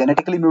it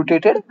genetically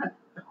mutated?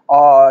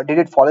 Or did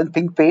it fall in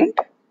pink paint?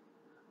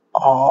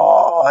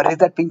 Or is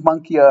that pink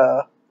monkey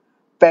a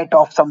pet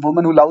of some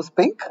woman who loves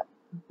pink?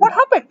 What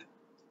happened?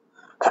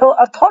 So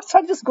our thoughts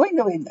are just going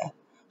away in there.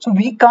 So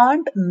we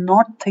can't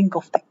not think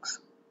of things.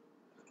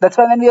 That's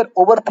why when we are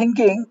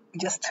overthinking,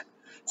 just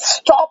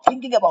stop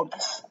thinking about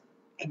this.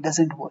 It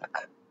doesn't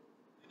work.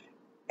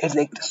 It's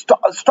like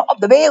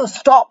stop the waves,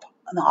 stop.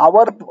 And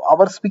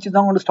our speech is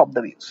not going to stop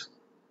the waves,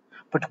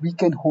 but we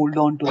can hold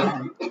on to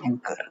an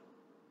anchor.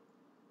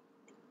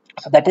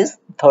 So that is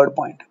third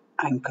point,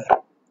 anchor.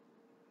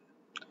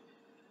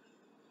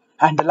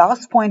 And the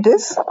last point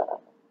is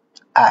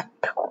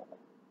act.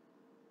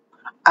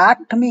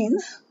 Act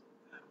means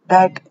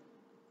that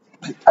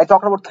I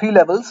talked about three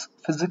levels: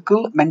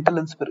 physical, mental,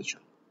 and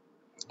spiritual.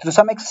 To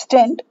some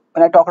extent,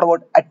 when I talked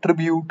about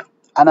attribute,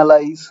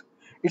 analyze,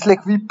 it's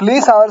like we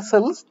place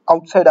ourselves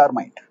outside our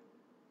mind,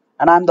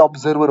 and I'm the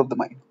observer of the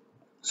mind.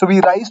 So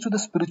we rise to the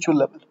spiritual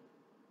level.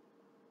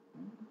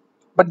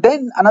 But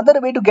then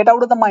another way to get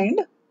out of the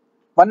mind,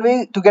 one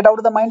way to get out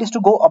of the mind is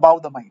to go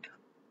above the mind.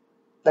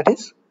 That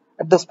is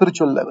at the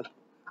spiritual level.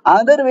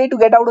 Another way to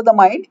get out of the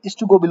mind is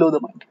to go below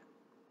the mind.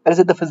 That is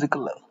at the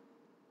physical level.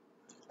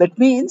 That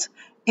means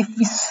if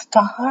we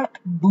start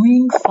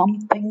doing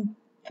something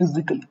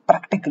physically,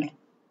 practically,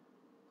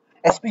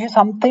 especially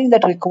something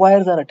that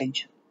requires our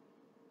attention,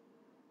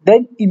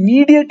 then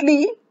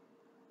immediately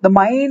the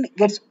mind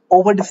gets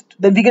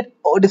then we get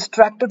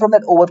distracted from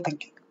that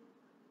overthinking.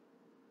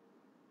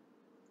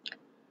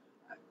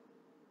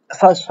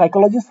 So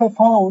psychologists have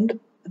found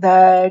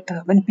that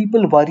when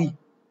people worry,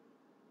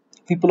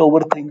 people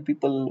overthink,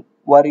 people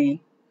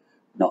worry.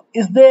 Now,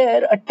 is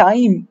there a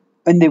time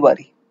when they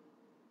worry?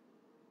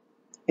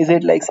 Is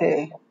it like,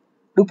 say,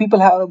 do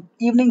people have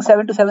evening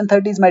 7 to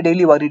 7:30 is my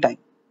daily worry time?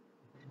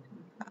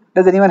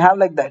 Does anyone have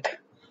like that?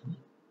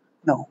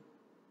 No.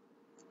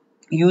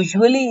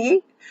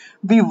 Usually,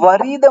 we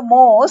worry the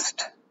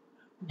most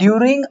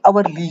during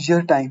our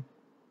leisure time.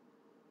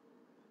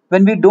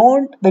 When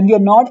we are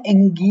not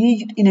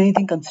engaged in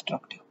anything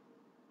constructive.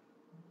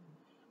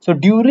 So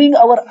during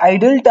our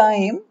idle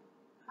time,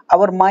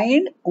 our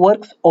mind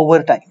works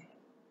overtime.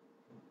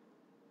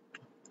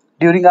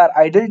 During our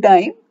idle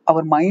time,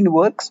 our mind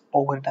works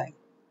overtime.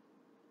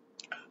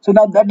 So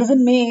now that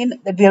doesn't mean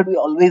that we have to be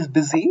always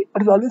busy,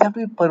 but we always have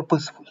to be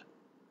purposeful,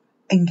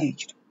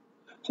 engaged.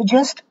 So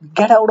just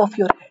get out of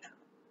your head.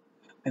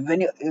 And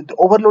when you're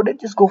overloaded,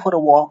 just go for a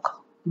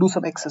walk, do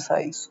some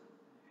exercise,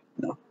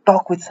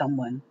 talk with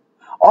someone,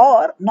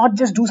 or not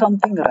just do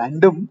something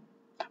random,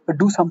 but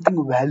do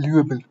something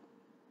valuable.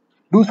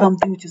 Do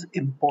something which is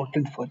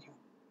important for you.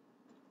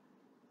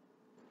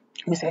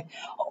 You say,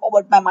 oh,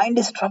 but my mind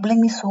is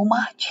troubling me so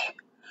much.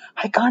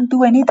 I can't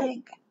do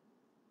anything.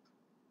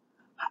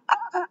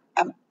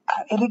 I'm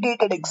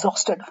irritated,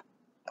 exhausted,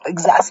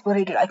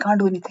 exasperated. I can't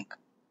do anything.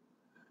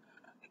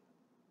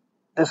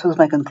 This was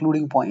my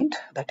concluding point,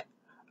 that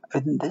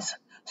within this,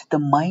 the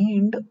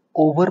mind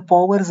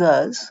overpowers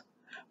us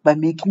by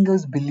making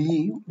us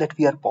believe that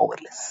we are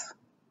powerless.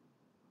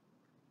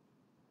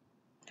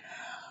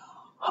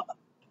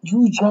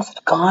 You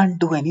just can't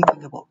do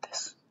anything about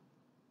this.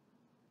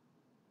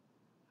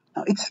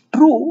 Now, it's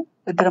true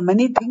that there are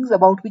many things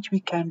about which we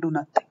can do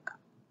nothing.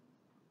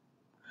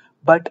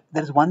 But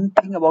there's one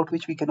thing about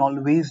which we can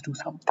always do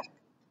something,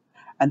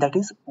 and that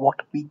is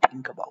what we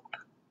think about,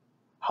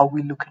 how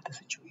we look at the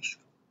situation.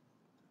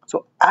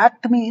 So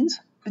act means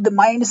if the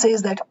mind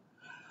says that,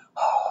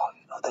 oh,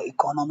 the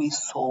economy is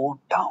so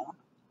down,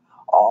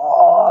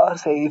 or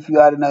say if you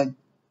are in a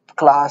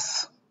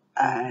class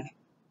and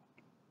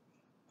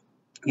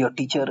Your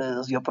teacher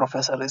is, your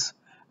professor is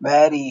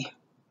very,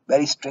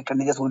 very strict and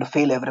they just going to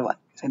fail everyone.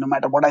 Say, no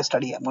matter what I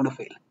study, I'm going to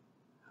fail.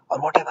 Or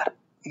whatever.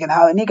 You can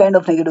have any kind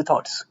of negative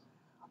thoughts,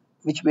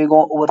 which may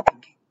go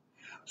overthinking.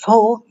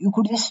 So you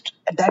could just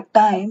at that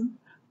time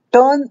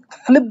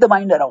flip the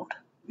mind around.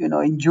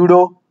 In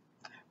judo,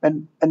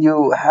 when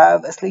you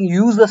have a sling,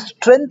 use the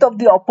strength of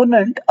the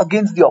opponent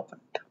against the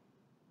opponent.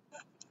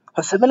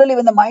 So similarly,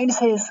 when the mind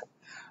says,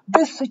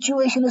 this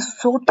situation is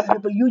so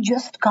terrible, you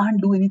just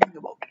can't do anything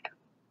about it.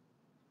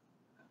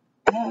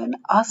 Then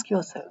ask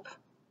yourself,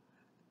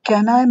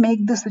 can I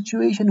make the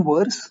situation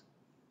worse?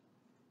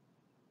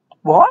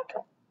 What?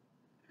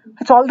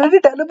 It's already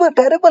terrible.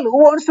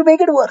 Who wants to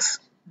make it worse?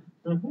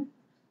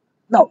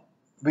 No,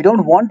 we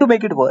don't want to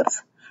make it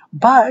worse.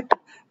 But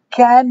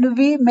can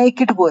we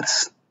make it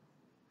worse?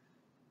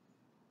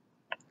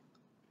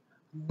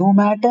 No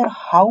matter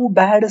how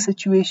bad a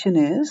situation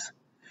is,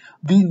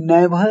 we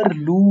never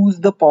lose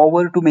the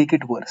power to make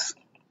it worse.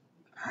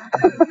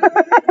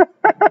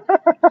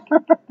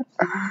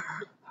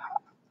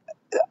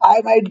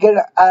 I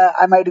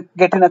might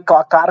get in a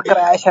car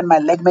crash and my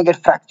leg may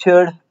get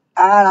fractured,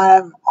 and I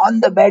am on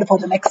the bed for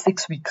the next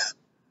 6 weeks.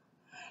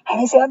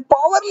 And I say I'm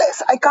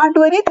powerless. I can't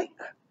do anything.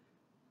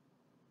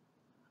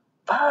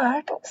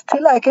 But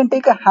still, I can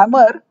take a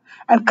hammer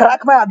and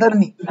crack my other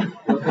knee.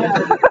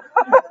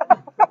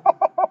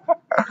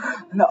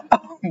 Now,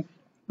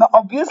 now,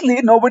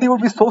 obviously, nobody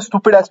would be so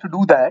stupid as to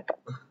do that.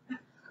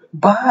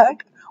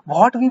 But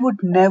what we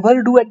would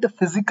never do at the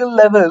physical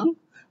level,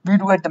 we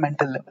do at the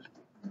mental level.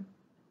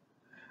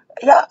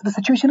 Yeah, the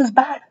situation is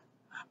bad,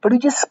 but we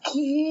just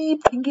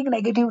keep thinking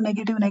negative,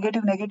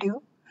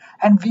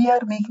 and we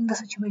are making the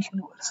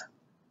situation worse.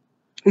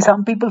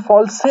 Some people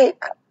fall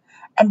sick,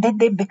 and then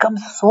they become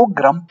so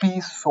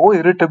grumpy, so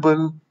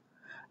irritable,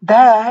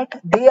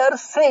 that they are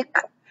sick,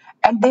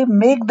 and they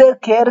make their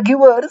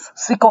caregivers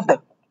sick of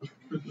them.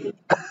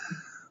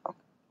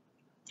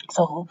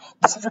 So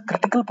this is a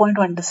critical point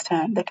to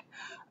understand that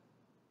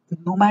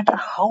no matter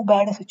how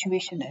bad a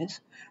situation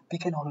is, we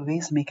can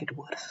always make it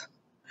worse.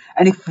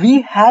 And if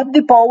we have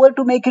the power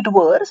to make it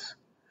worse,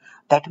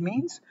 that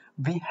means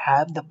we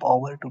have the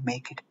power to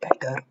make it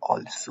better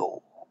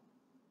also.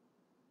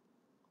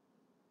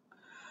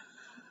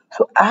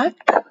 So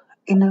act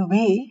in a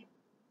way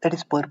that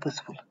is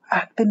purposeful.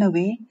 Act in a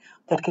way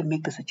that can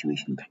make the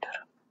situation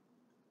better.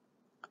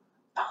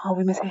 Now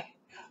we may say,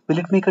 will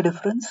it make a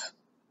difference?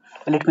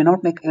 Well, it may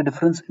not make a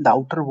difference in the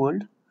outer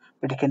world,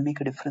 but it can make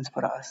a difference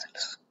for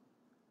ourselves.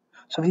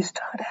 So we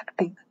start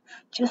acting.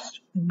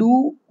 Just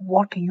do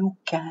what you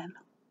can.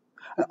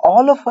 And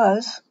all of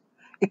us,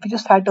 if you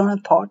just sat down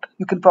and thought,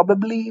 you can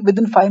probably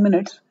within 5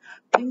 minutes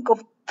think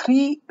of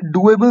 3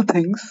 doable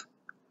things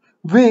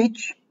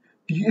which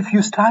if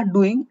you start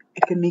doing,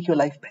 it can make your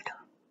life better.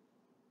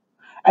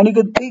 And you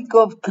can think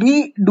of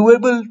 3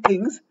 doable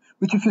things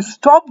which if you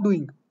stop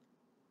doing,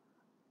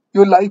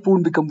 your life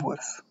won't become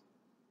worse.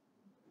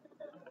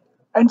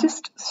 And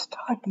just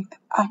start doing them.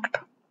 Act.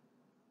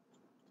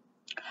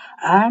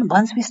 And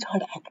once we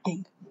start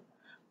acting,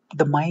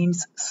 the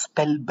mind's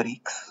spell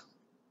breaks.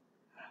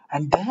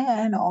 And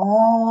then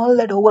all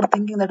that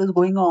overthinking that is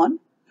going on,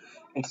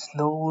 it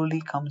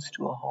slowly comes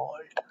to a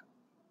halt.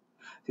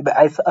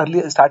 I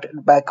earlier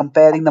started by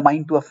comparing the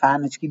mind to a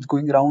fan which keeps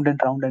going round and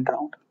round and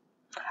round.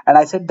 And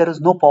I said there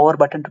is no power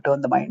button to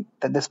turn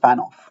this fan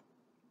off.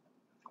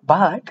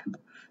 But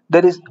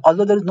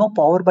although there is no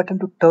power button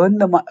to turn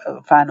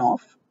the fan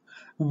off,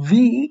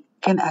 we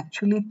can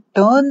actually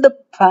turn the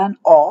fan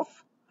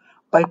off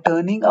by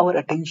turning our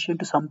attention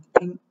to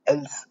something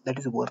else that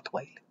is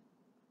worthwhile.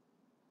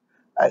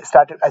 I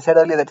said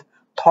earlier that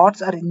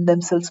thoughts are in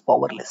themselves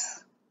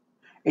powerless.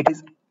 It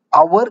is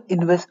our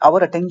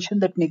attention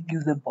that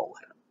gives them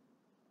power.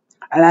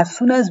 And as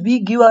soon as we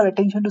give our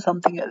attention to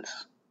something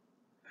else,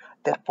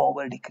 their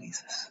power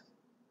decreases.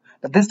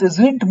 Now, this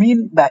doesn't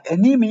mean by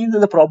any means that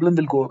the problem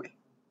will go away.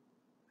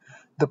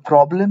 The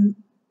problem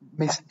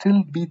may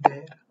still be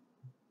there,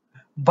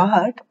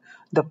 but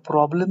the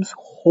problem's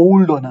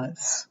hold on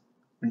us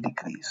will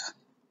decrease.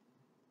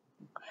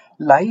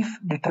 Life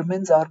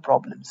determines our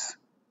problems.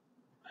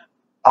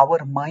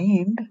 Our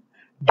mind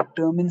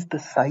determines the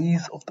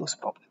size of those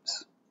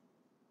problems.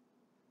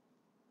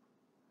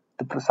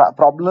 The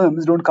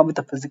problems don't come with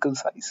a physical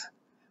size.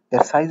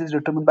 Their size is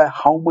determined by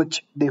how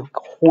much they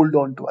hold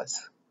on to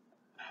us.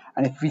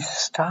 And if we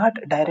start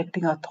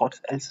directing our thoughts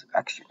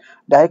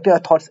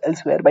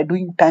elsewhere by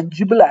doing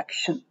tangible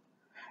action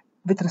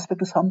with respect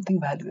to something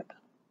valuable.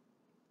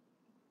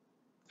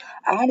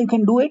 And you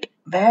can do it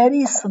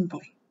very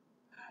simply.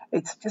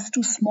 It's just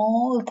 2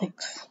 small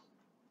things.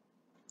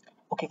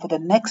 Okay, for the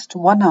next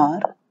 1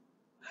 hour,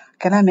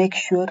 can I make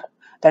sure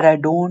that I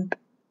don't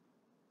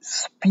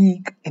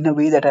speak in a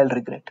way that I'll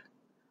regret?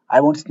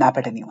 I won't snap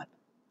at anyone.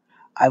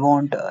 I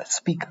won't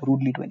speak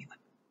rudely to anyone.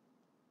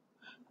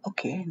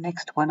 Okay,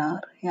 next 1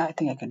 hour, yeah, I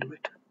think I can do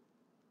it.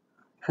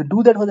 If you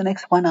do that for the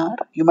next 1 hour,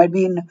 you might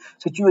be in a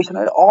situation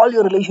where all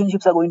your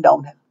relationships are going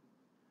downhill.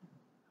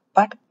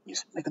 But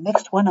just like the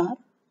next 1 hour,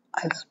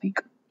 I'll speak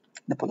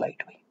in a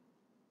polite way.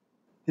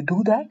 You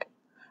do that,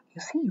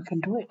 you see you can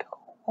do it.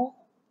 Oh,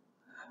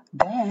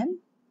 then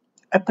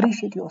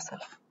appreciate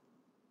yourself.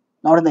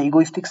 Not in the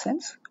egoistic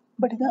sense,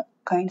 but in a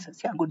kind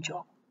sense. Yeah, good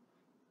job.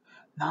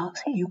 Now,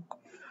 say you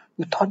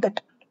thought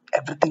that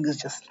everything is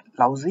just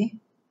lousy,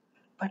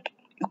 but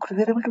you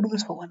were able to do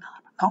this for 1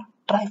 hour. Now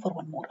try for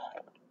 1 more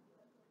hour.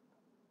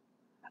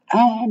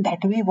 And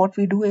that way, what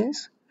we do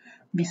is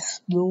we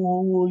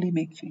slowly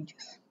make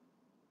changes.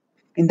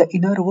 In the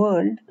inner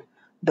world,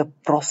 the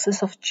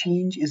process of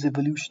change is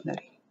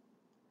evolutionary,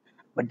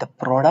 but the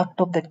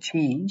product of that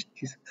change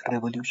is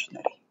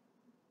revolutionary.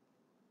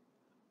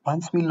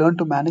 Once we learn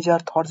to manage our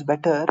thoughts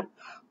better,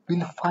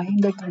 we'll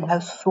find that we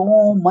have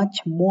so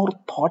much more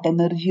thought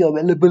energy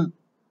available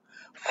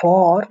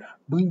for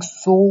doing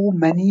so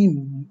many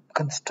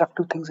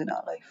constructive things in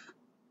our life.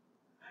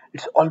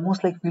 It's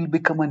almost like we'll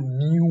become a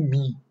new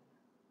me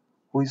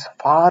who is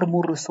far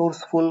more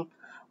resourceful,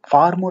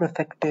 far more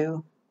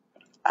effective,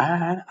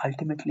 and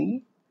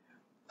ultimately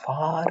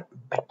far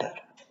better.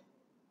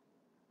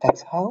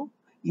 That's how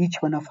each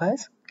one of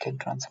us can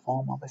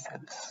transform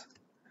ourselves.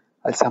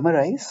 I'll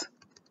summarize.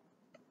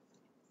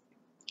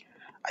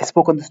 I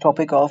spoke on this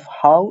topic of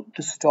how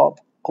to stop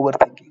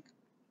overthinking.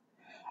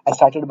 I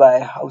started by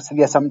how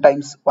we are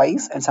sometimes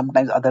wise and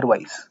sometimes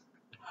otherwise.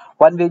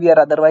 One way we are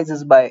otherwise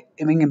is by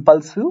being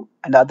impulsive,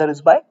 and the other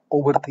is by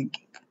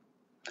overthinking.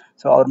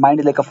 So our mind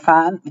is like a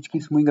fan which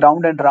keeps moving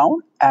round and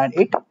round, and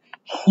it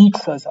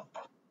heats us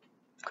up.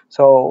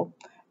 So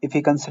if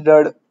we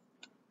considered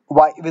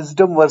why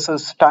wisdom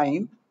versus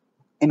time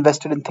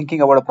invested in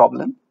thinking about a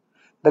problem,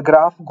 the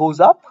graph goes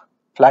up,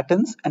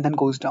 flattens, and then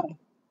goes down.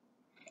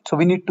 So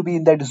we need to be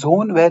in that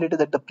zone where it is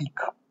at the peak.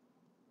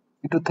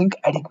 We need to think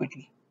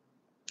adequately.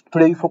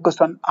 Today we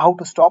focused on how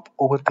to stop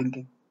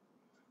overthinking.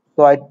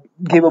 So I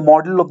gave a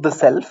model of the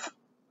self.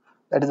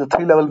 That is a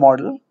 3-level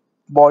model.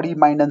 Body,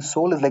 mind, and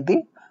soul is like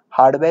the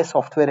hardware,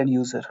 software, and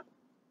user.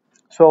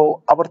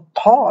 So our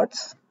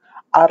thoughts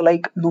are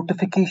like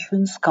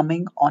notifications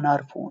coming on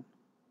our phone.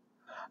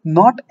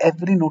 Not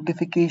every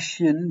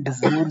notification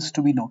deserves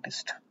to be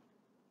noticed.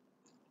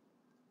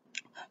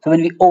 So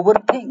when we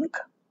overthink,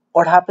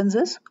 what happens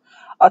is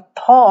a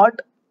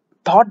thought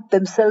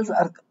themselves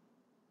are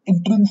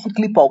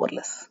intrinsically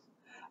powerless.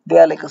 They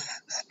are like a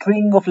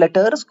string of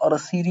letters or a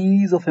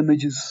series of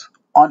images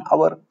on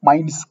our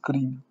mind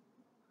screen.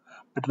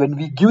 But when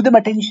we give them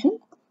attention,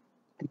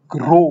 they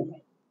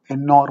grow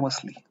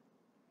enormously.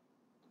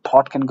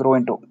 Thought can grow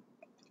into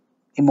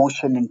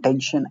emotion,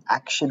 intention,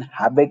 action,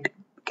 habit,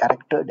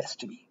 character,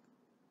 destiny.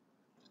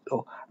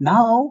 So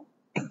now,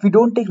 if we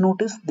don't take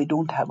notice, they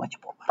don't have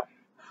much power.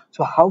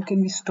 So how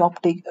can we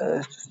stop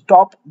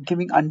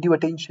giving undue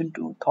attention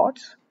to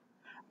thoughts?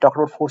 Talk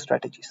about 4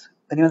 strategies.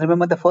 Anyone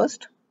remember the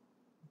first?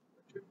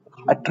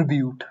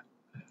 Attribute.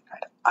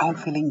 Right. I am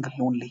feeling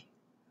lonely.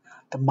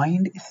 The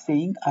mind is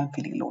saying I am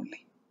feeling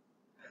lonely.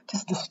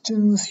 Just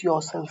distance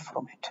yourself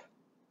from it.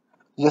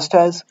 Just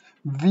as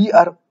we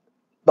are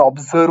the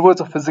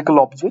observers of physical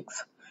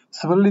objects,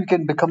 similarly we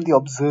can become the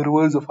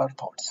observers of our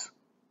thoughts.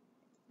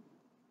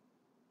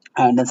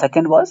 And the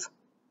second was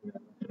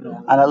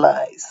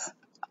analyze.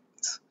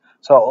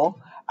 So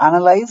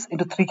analyze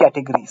into 3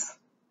 categories.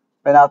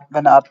 When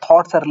our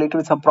thoughts are related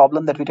with some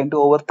problem that we tend to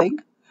overthink,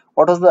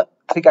 what was the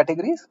 3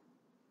 categories?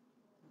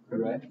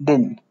 Correct.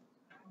 Din.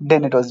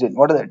 Then it was din.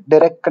 What is it?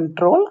 Direct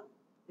control,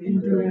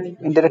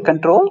 indirect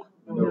control,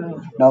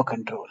 no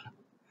control.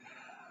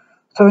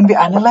 So when we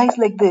analyze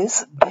like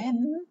this,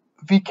 then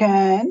we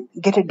can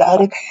get a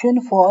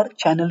direction for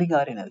channeling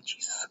our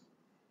energies.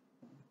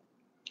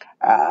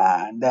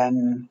 And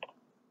then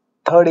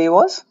third A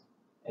was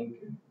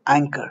Anchor.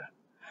 anchor.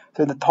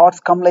 So the thoughts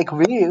come like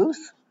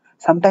waves.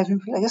 Sometimes we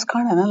feel I just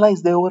can't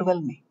analyze, they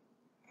overwhelm me.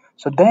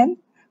 So then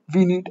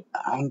we need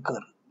anchor.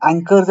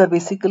 Anchors are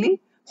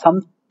basically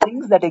some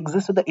things that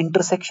exist at the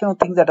intersection of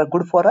things that are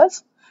good for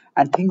us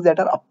and things that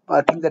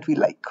are things that we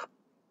like.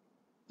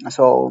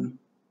 So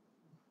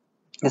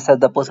just as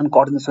the person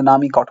caught in the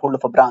tsunami caught hold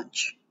of a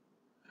branch.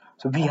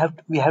 So we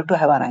have to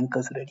have our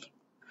anchors ready.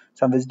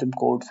 Some wisdom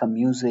quote, some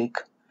music,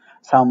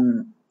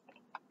 some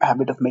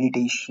habit of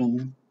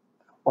meditation,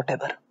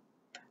 whatever.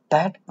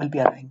 That will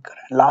be our anchor.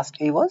 And last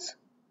A was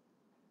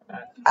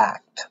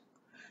act.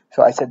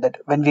 So I said that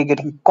when we're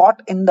getting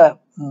caught in the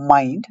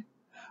mind,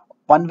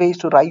 one way is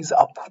to rise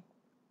up,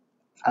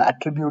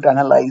 attribute,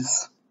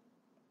 analyze.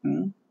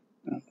 Hmm?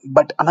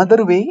 But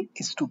another way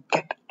is to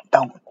get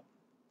down.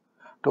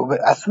 So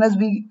as soon as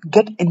we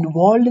get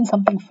involved in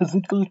something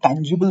physical,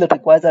 tangible that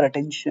requires our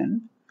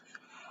attention,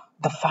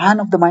 the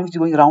fan of the mind is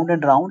going round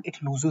and round, it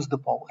loses the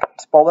power.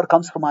 Its power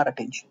comes from our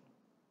attention.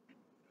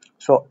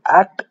 So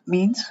act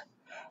means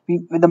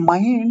when the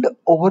mind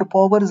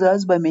overpowers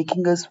us by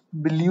making us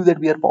believe that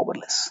we are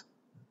powerless.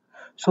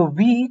 So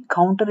we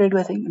counter it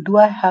by saying, do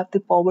I have the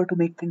power to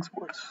make things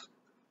worse?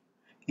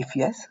 If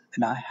yes,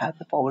 then I have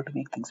the power to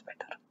make things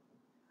better.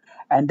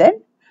 And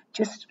then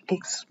just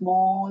take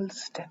small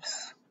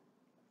steps.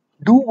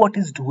 Do what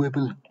is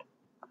doable.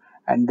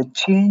 And the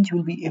change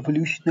will be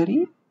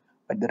evolutionary,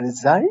 but the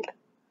result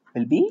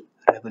will be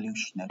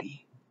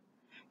revolutionary.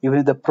 Even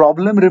if the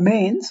problem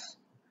remains,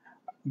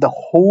 the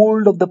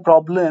hold of the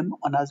problem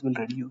on us will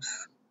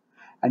reduce.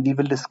 And we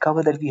will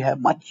discover that we have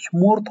much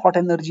more thought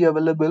energy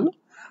available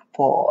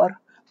for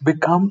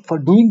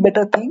doing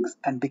better things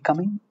and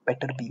becoming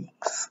better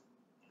beings.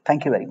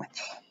 Thank you very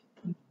much.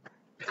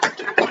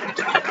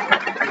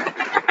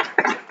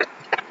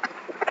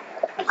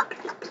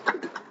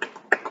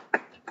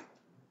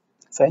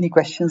 So any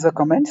questions or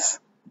comments?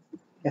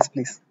 Yes,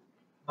 please.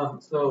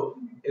 So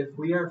if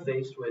we are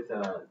faced with,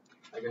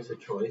 I guess, a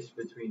choice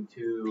between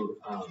two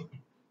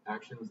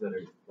actions that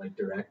are like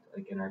direct,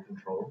 like in our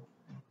control,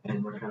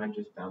 and we're kind of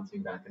just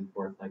bouncing back and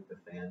forth like the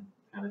fan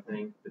kind of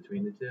thing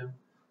between the two,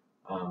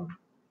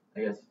 I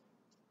guess,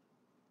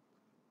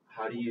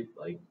 how do you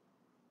like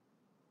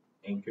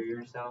anchor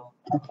yourself?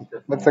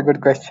 That's a good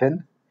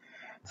question.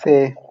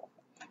 Say,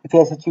 if you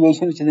have a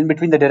situation which is in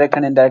between the direct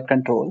and indirect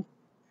control,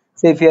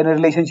 say if you're in a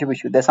relationship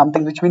issue, there's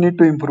something which we need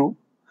to improve,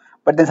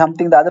 but there's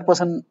something the other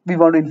person we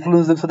want to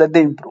influence them so that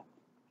they improve.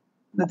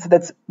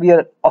 That's we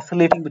are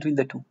oscillating between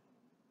the two.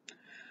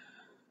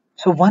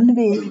 So one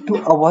way to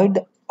avoid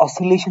the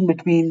oscillation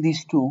between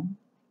these two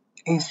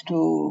is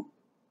to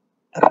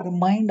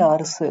remind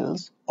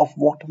ourselves of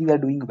what we are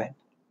doing well.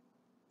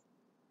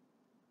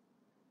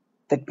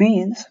 That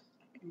means,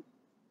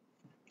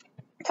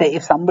 say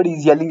if somebody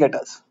is yelling at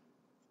us,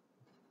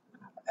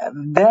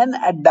 then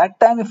at that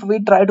time if we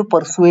try to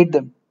persuade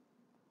them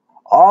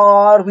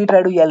or we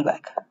try to yell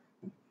back,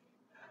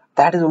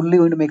 that is only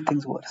going to make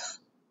things worse.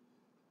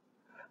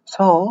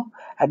 So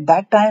at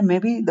that time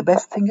maybe the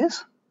best thing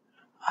is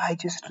I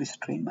just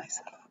restrain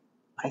myself.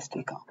 I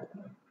stay calm.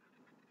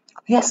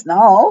 Yes,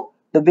 now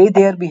the way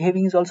they are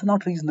behaving is also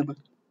not reasonable.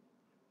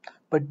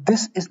 But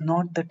this is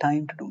not the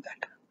time to do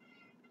that.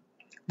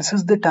 This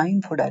is the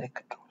time for direct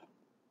control.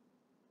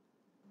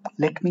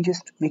 Let me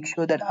just make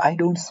sure that I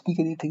don't speak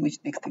anything which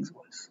makes things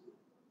worse.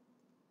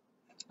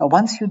 Now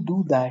once you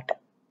do that,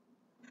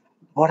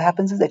 what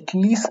happens is at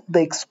least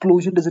the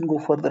explosion doesn't go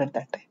further at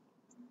that time.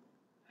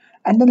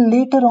 And then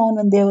later on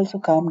when they also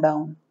calm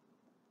down,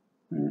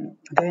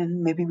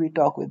 then maybe we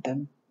talk with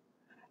them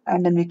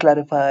and then we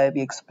clarify,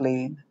 we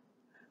explain.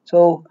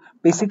 So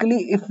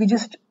basically if we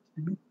just,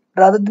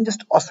 rather than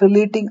just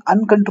oscillating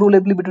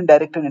uncontrollably between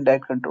direct and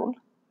indirect control,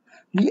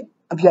 we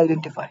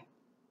identify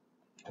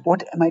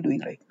what am I doing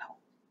right now.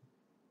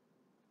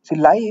 See,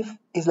 life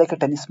is like a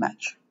tennis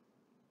match.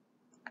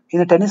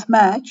 In a tennis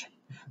match,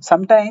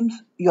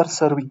 sometimes you are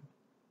serving.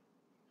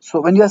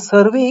 So when you are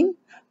serving,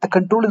 the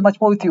control is much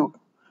more with you.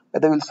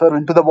 Whether you will serve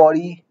into the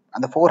body,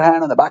 on the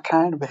forehand, on the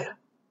backhand, where.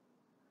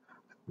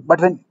 But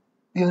when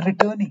you are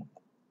returning,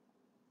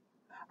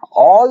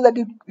 all that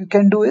you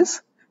can do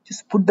is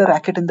just put the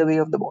racket in the way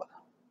of the ball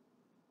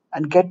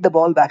and get the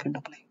ball back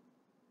into play.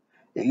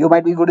 You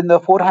might be good in the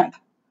forehand,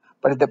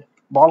 but if the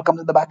ball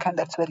comes in the backhand,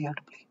 that's where you have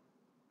to play.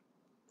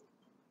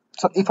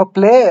 So if a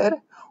player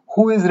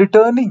who is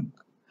returning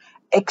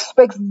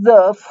expects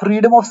the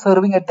freedom of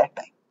serving at that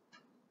time,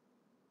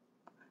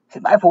 see,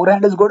 my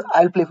forehand is good,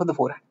 I'll play for the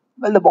forehand.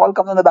 Well, the ball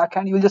comes on the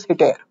backhand, you will just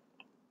hit air.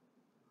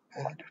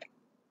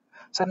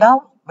 So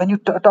now, when you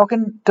talk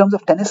in terms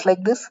of tennis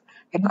like this,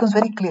 it becomes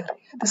very clear.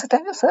 This is the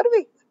time you're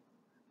serving.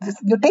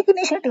 You take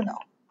initiative now.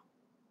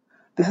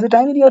 This is the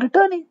time when you're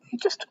returning. You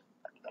just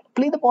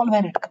play the ball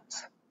where it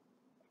comes.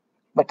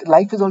 But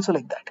life is also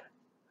like that.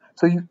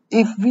 So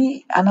if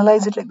we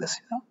analyze it like this,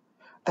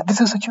 that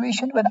this is a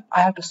situation when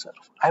I have to serve,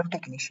 I have to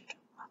take initiative,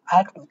 I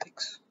have to do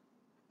things.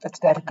 That's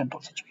direct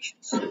control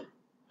situations.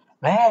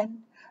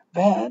 When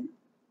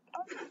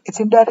it's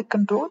indirect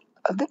control,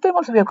 at that time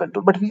also we have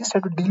control, but we just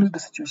have to deal with the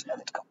situation as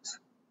it comes.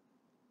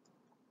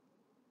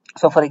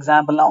 So for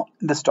example, now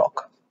in this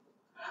talk.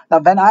 Now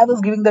when I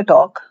was giving the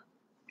talk,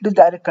 it is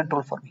direct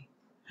control for me.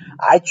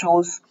 I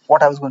chose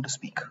what I was going to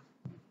speak.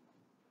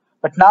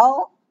 But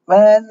now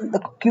when the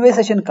QA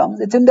session comes,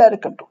 it's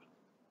indirect control.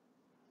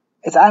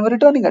 I'm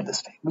returning at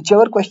this time.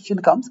 Whichever question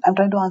comes, I'm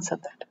trying to answer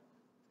that.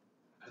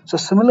 So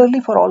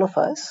similarly for all of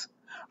us,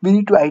 we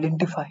need to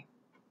identify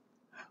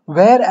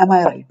where am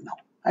I right now?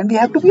 And we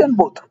have to be on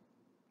both.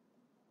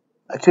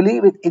 Actually,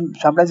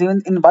 sometimes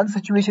even in one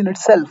situation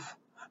itself,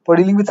 for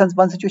dealing with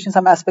one situation,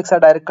 some aspects are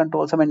direct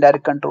control, some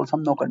indirect control,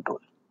 some no control.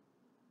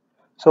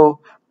 So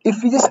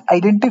if we just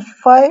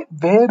identify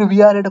where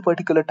we are at a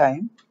particular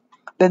time,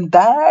 then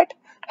that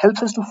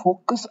helps us to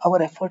focus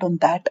our effort on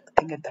that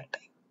thing at that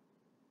time.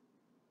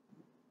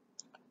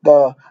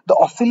 The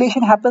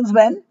oscillation happens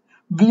when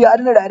we are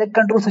in a direct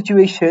control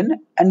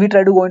situation and we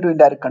try to go into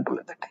indirect control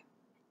at that time.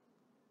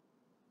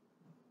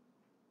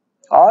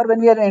 Or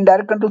when we are in an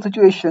indirect control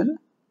situation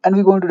and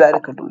we go into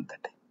direct control at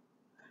that time.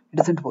 It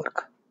doesn't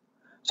work.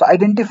 So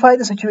identify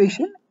the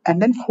situation and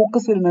then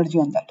focus your energy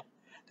on that.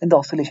 Then the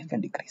oscillation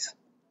can decrease.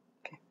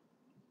 Okay.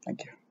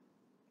 Thank you.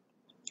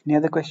 Any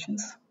other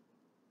questions?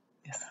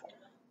 Yes.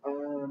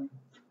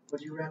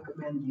 Would you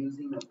recommend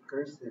using a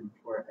person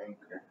for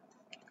anchor?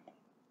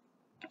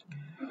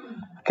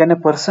 Can a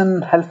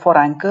person help for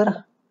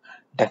anchor?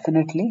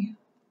 Definitely.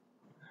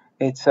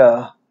 It's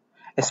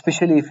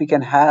especially if we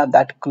can have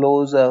that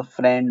close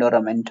friend or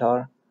a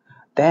mentor,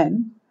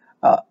 then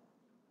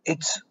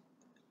it's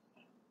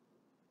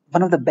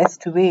one of the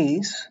best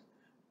ways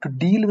to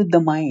deal with the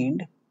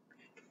mind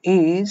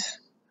is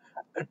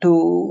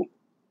to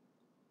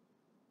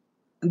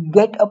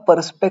get a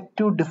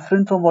perspective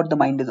different from what the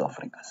mind is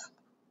offering us.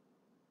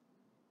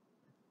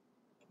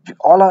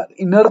 All our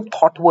inner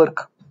thought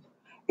work,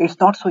 it's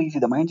not so easy.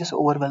 The mind just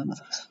overwhelms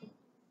us.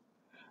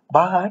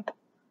 But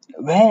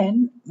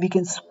when we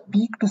can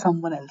speak to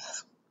someone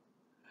else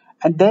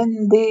and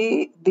then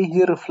they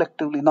hear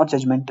reflectively, not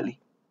judgmentally.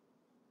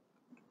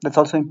 That's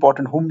also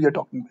important whom you're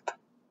talking with.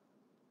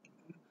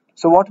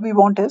 So what we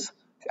want is,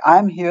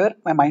 I'm here,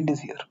 my mind is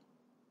here.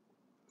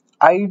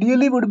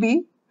 Ideally would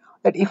be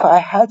that if I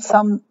had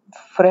some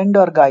friend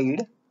or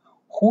guide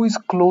who is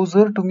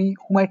closer to me,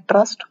 whom I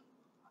trust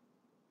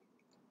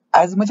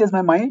as much as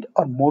my mind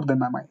or more than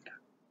my mind.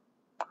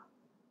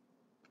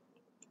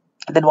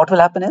 Then what will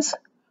happen is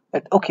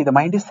that, okay, the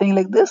mind is saying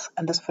like this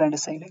and this friend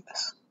is saying like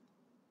this.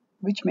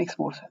 Which makes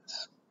more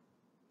sense?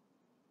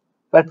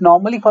 But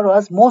normally for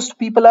us, most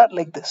people are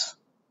like this.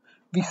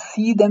 We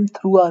see them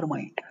through our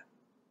mind.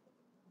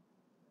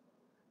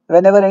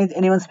 Whenever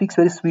anyone speaks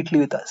very sweetly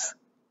with us,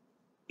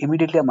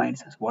 immediately our mind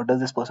says, what does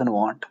this person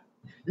want?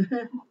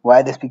 Why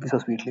are they speaking so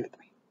sweetly with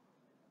me?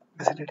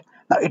 Isn't it?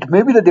 Now it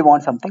may be that they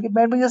want something, it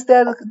may be just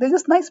they're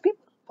just nice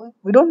people.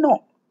 We don't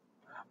know.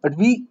 But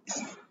we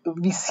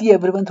see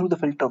everyone through the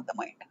filter of the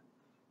mind.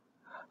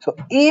 So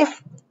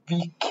if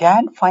we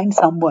can find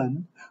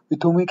someone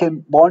with whom we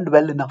can bond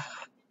well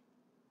enough,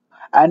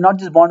 and not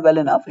just bond well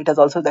enough, it has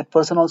also, that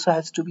person also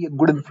has to be a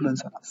good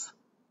influence on us.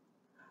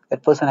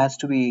 That person has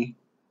to be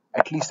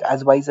at least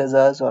as wise as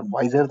us or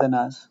wiser than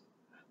us.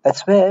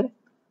 That's where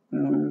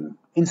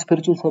in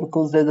spiritual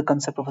circles there's a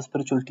concept of a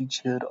spiritual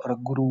teacher or a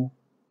guru.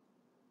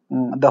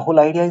 The whole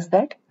idea is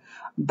that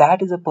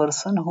that is a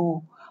person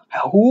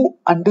who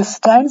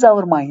understands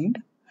our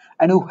mind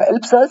and who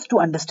helps us to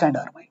understand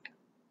our mind.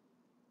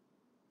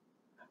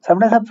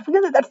 Sometimes I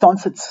forget that's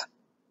nonsense.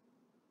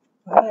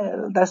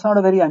 Well, that's not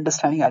a very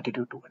understanding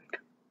attitude toward it.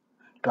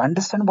 To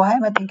understand why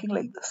am I thinking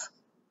like this?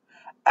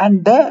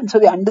 And then, so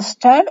they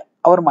understand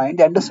our mind,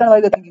 they understand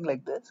why they're thinking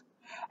like this,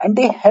 and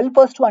they help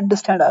us to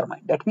understand our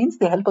mind. That means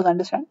they help us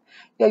understand,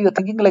 yeah, you're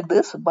thinking like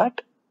this,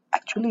 but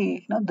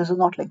actually, this is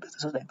not like this,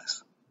 this is like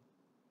this.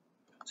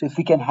 So if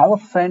we can have a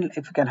friend,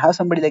 if we can have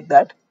somebody like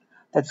that,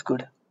 that's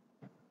good.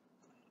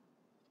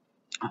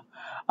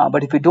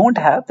 But if we don't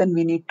have, then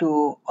we need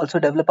to also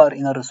develop our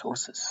inner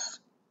resources.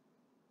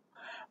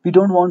 We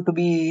don't want to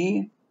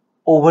be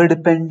over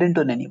dependent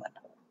on anyone.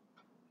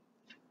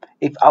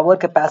 If our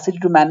capacity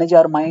to manage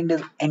our mind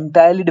is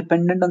entirely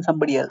dependent on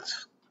somebody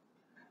else,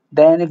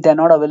 then if they're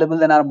not available,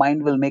 then our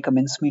mind will make a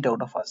mincemeat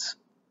out of us.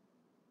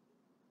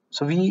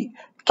 So we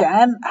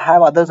can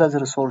have others as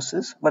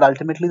resources, but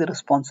ultimately the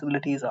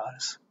responsibility is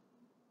ours.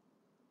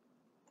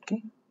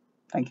 Okay,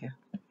 thank you.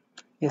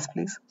 Yes,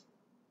 please.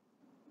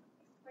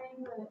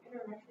 Explain the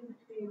interaction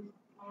between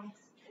thoughts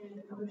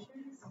and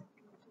emotions,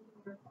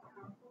 which is more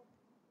powerful.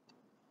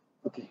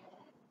 Okay.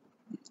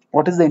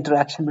 What is the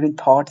interaction between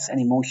thoughts and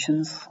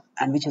emotions,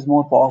 and which is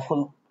more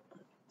powerful?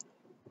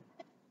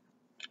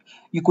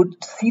 You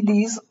could see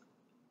these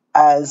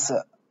as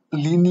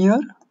linear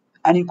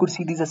and you could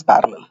see these as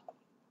parallel.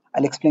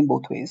 I'll explain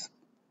both ways.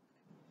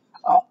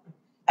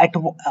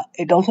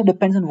 It also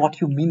depends on what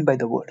you mean by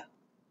the word.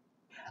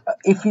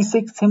 If we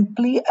say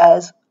simply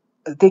as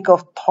take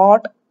of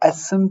thought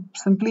as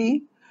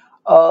simply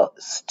a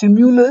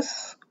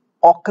stimulus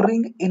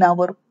occurring in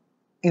our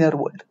inner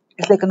world,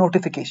 it's like a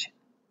notification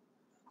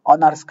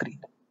on our screen.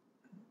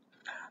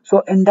 So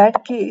in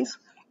that case,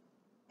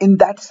 in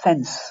that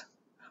sense,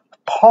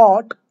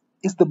 thought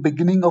is the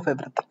beginning of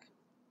everything.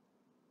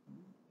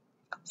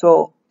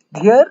 So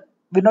here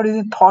we're not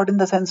using thought in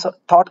the sense of,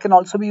 thought can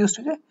also be used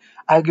to say,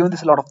 I have given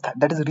this a lot of thought.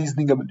 That is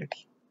reasoning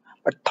ability.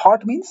 But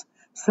thought means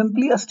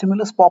simply a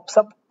stimulus pops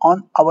up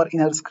on our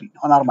inner screen,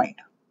 on our mind.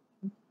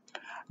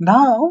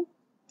 Now,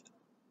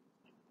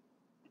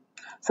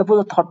 suppose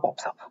a thought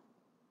pops up.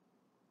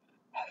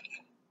 Hey,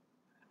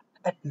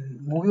 that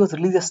movie was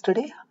released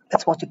yesterday.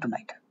 Let's watch it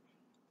tonight.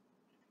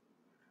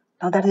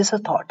 Now that is a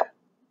thought.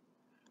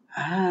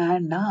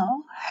 And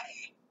now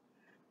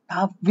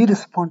we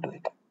respond to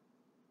it.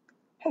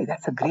 Hey,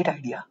 that's a great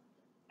idea.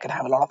 Can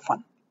have a lot of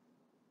fun.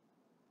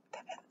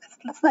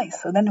 That's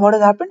nice. So then what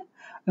has happened?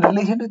 In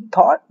relationship with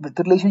thought,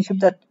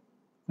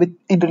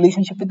 in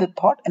relationship with the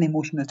thought, an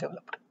emotion is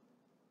developed.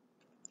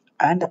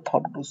 And the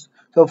thought grows.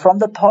 So from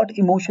the thought,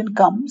 emotion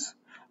comes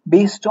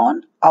based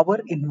on our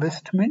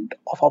investment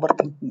of our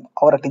thinking,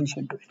 our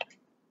attention to it.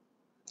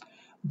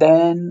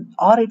 Then,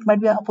 or it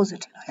might be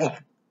opposite. Hey,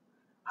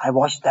 I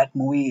watched that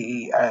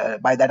movie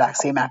by that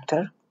same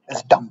actor.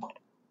 It's dumb.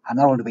 I'm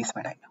not going to waste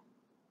my time.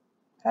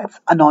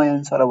 That's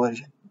annoyance or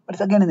aversion. But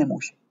it's again an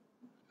emotion.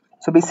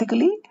 So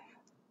basically,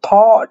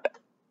 thought,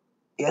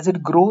 as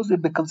it grows,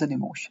 it becomes an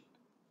emotion.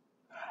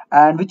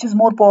 And which is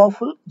more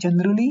powerful?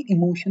 Generally,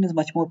 emotion is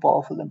much more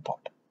powerful than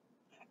thought.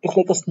 It's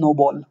like a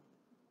snowball.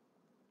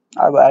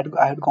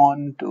 I had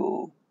gone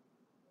to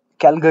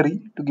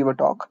Calgary to give a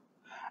talk,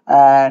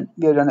 And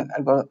there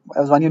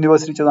was one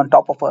university which was on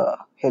top of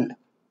a hill.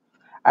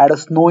 And it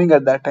was snowing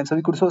at that time, so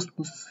we could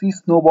see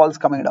snowballs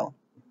coming down.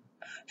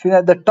 So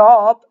at the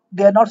top,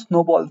 they are not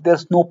snowballs; they are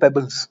snow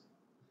pebbles,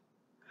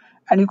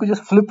 and you could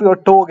just flip your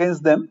toe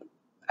against them,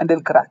 and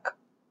they'll crack.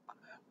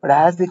 But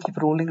as they keep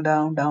rolling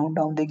down, down,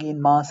 down, they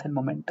gain mass and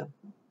momentum.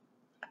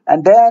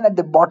 And then at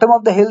the bottom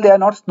of the hill, they are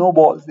not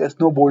snowballs; they are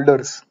snow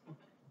boulders.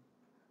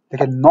 They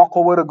can knock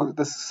over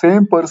the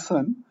same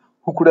person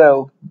who could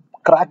have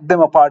cracked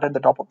them apart at the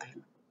top of the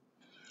hill.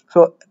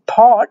 So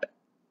thought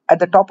at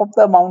the top of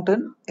the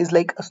mountain is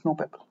like a snow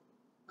pebble.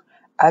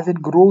 As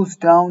it goes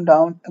down,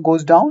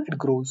 it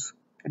grows.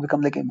 It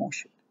becomes like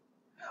emotion.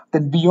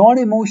 Then beyond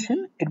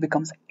emotion, it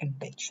becomes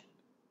intention.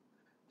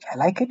 I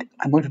like it,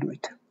 I'm going to do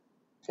it.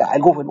 So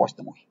I'll go and watch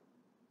the movie.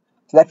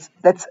 So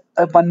that's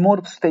one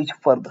more stage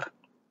further.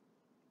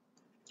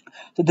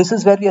 So this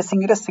is where we are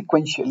seeing it as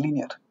sequential,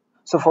 linear.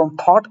 So from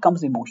thought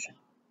comes emotion.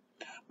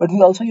 But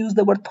we also use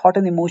the word thought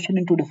and emotion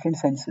in two different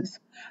senses.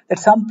 That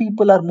some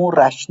people are more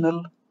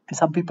rational and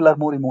some people are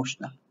more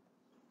emotional.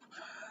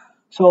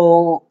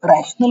 So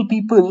rational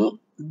people,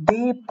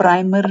 they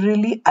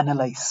primarily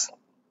analyze.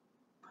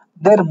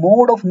 Their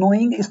mode of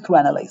knowing is through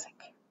analyzing.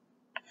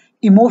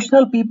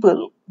 Emotional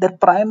people, their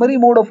primary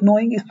mode of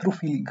knowing is through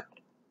feeling.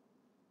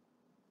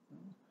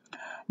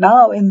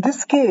 Now, in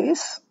this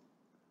case,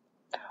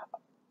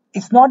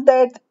 it's not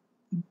that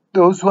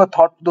those who are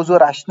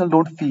rational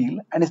don't feel,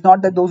 and it's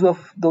not that those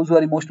who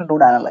are emotional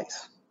don't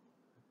analyze.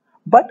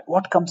 But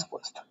what comes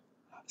first?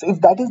 So,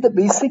 if that is the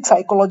basic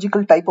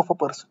psychological type of a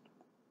person,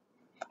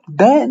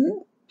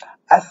 then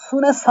as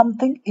soon as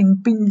something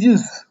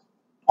impinges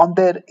on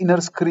their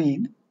inner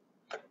screen,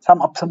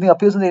 something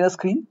appears on the inner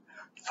screen,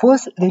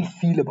 first they'll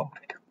feel about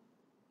it.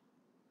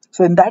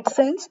 So in that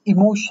sense,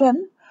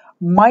 emotion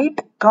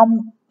might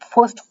come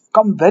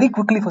very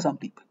quickly for some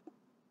people.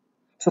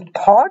 So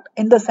thought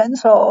in the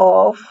sense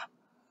of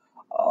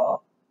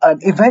an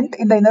event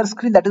in the inner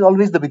screen, that is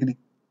always the beginning.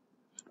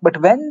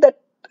 But when that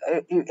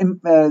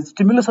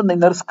stimulus on the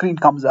inner screen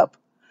comes up,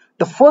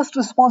 the first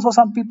response for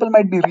some people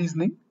might be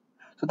reasoning.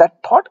 So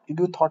that thought,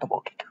 you thought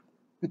about it.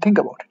 You think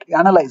about it, you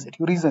analyze it,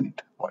 you reason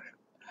it.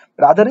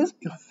 But other is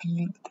you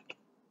feel it.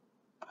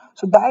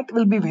 So that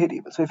will be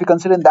variable. So if you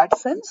consider in that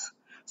sense,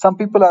 some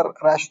people are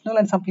rational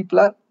and some people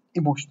are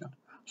emotional.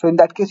 So in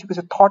that case, you can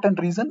say thought and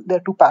reason, they are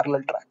two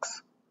parallel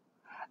tracks.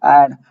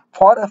 And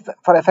for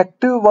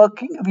effective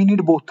working, we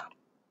need both.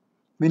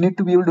 We need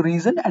to be able to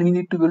reason and we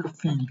need to be able to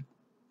feel.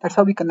 That's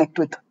how we connect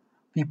with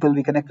people,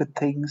 we connect with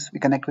things, we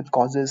connect with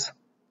causes.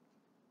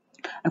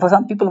 And for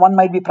some people, one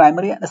might be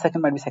primary and the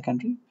second might be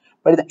secondary.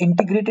 But in the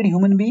integrated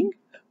human being,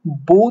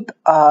 both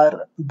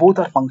are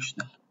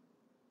functional.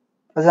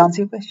 Does that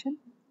answer your question?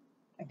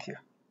 Thank you.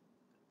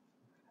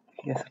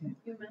 Yes.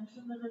 You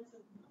mentioned that it's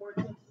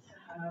important to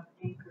have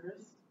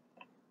anchors.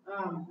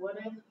 What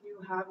if you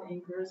have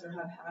anchors or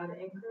have had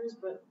anchors,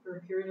 but for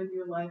a period of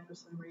your life, for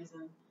some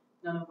reason,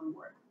 none of them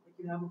work? Like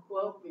you have a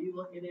quote, but you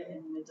look at it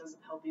and it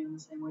doesn't help you in the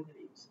same way that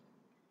it used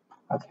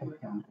to. Okay.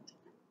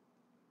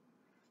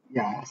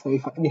 Yeah. So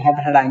if we have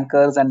had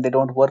anchors and they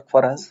don't work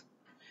for us,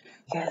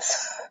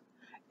 yes,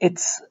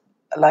 it's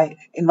like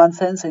in one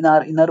sense in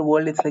our inner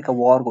world, it's like a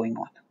war going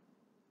on,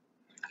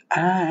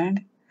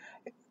 and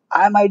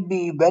I might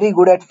be very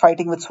good at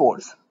fighting with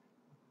swords,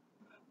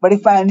 but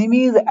if my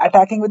enemy is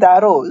attacking with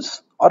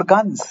arrows or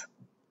guns,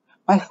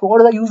 my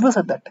swords are useless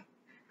at that time.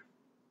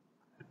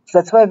 So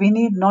that's why we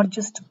need not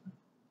just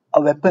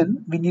a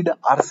weapon, we need an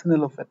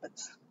arsenal of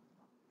weapons.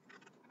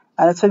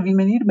 And that's why we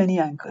may need many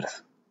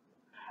anchors.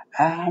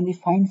 And we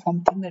find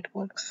something that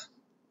works.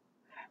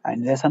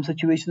 And there are some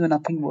situations where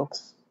nothing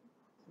works.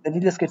 Then we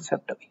just get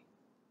swept away.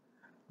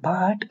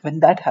 But when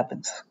that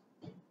happens,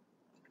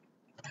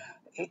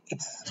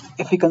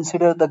 if we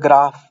consider the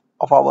graph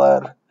of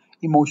our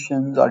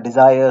emotions or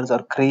desires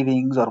or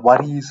cravings or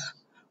worries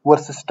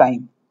versus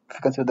time, if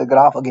you consider the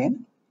graph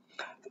again,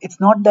 it's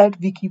not that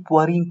we keep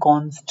worrying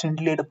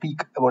constantly at a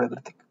peak about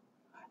everything.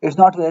 It's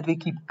not that we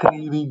keep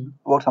craving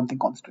about something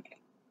constantly.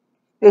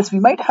 Yes, we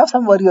might have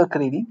some worry or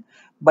craving,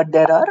 but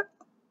there are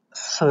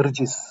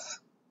surges.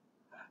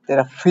 There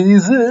are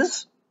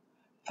phases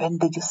when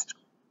they just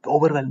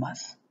overwhelm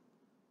us.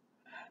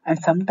 And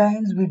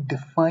sometimes we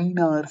define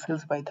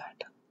ourselves by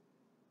that.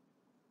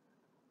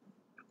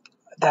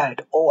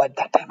 That, oh, at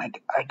that time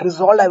I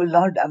resolved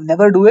I'll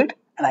never do it,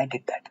 and I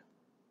did that.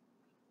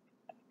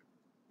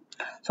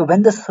 So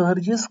when the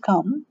surges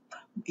come,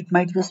 it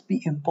might just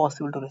be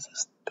impossible to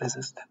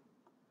resist them.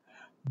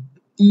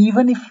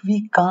 Even if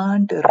we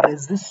can't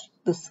resist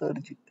the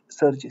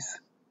surges,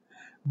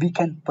 we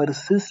can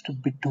persist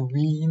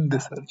between the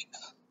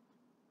surges.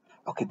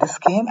 Okay, this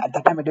came, at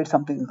that time I did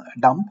something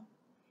dumb,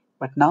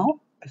 but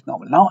now it's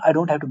normal. Now I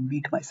don't have to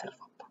beat myself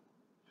up.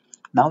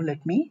 Now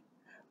let me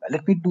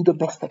do the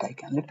best that I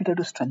can. Let me try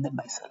to strengthen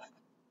myself.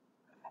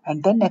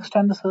 And then next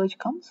time the surge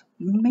comes,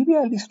 maybe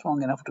I'll be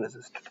strong enough to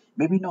resist it.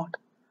 Maybe not.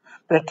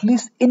 But at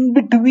least in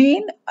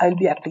between, I'll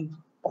be acting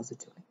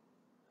positively.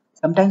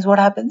 Sometimes what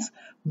happens,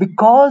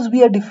 because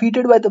we are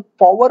defeated by the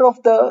power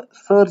of the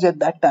surge at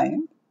that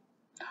time,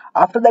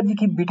 After that, we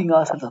keep beating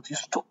ourselves up. You're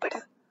stupid.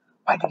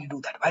 Why did you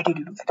do that? Why did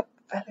you do that?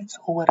 Well, it's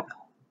over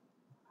now.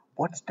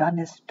 What's done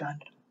is done.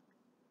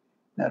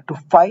 Now, to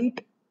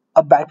fight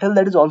a battle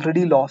that is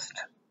already lost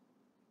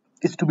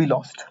is to be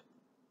lost.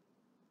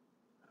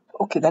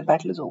 Okay, that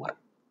battle is over.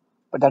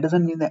 But that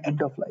doesn't mean the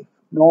end of life.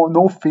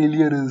 No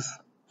failure is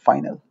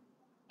final.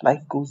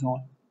 Life goes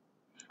on.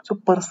 So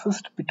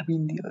persist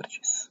between the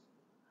urges.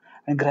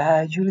 And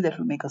gradually that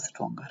will make us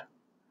stronger.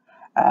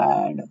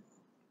 And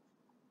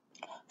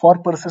for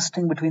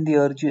persisting between the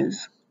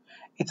urges,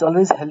 it's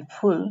always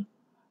helpful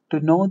to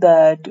know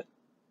that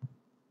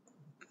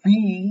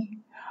we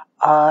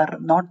are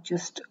not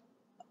just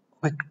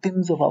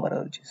victims of our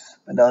urges.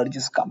 When the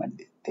urges come and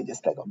they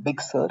just like a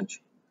big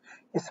surge,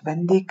 it's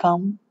when they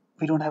come,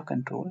 we don't have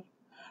control.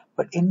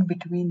 But in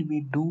between,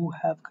 we do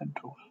have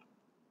control.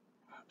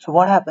 So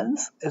what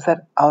happens is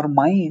that our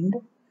mind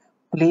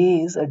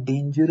plays a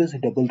dangerous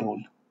double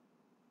role.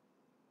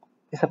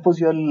 Suppose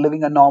you're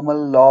living a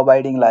normal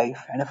law-abiding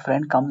life and a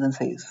friend comes and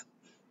says,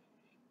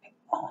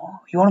 "Oh,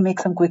 you want to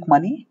make some quick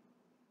money?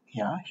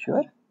 Yeah,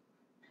 sure.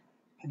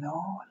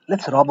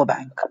 Let's rob a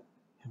bank."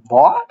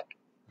 What?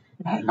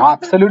 No,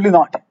 absolutely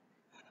not.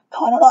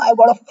 No, I've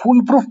got a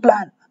foolproof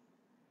plan.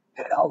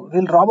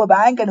 We'll rob a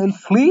bank and we'll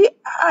flee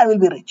and we'll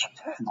be rich.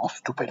 No,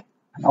 stupid.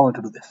 I'm not going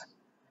to do this.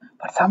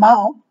 But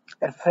somehow,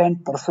 that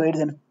friend persuades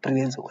and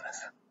prevails over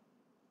us.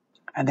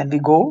 And then we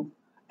go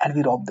and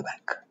we rob the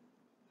bank.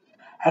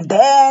 And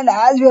then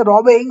as we are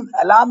robbing,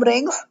 alarm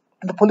rings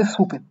and the police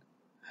swoop in.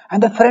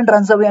 And the friend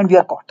runs away and we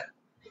are caught.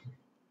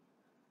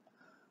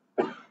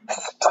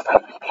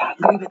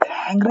 We'll be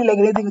angry like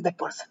anything with that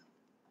person.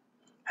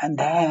 And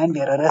then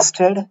we are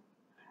arrested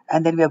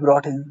and then we are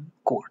brought in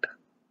court.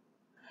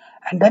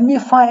 And then we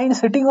find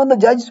sitting on the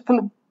judge's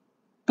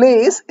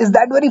place is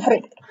that very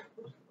friend.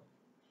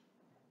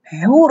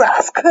 You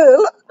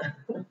rascal,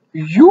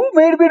 you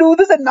made me do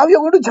this and now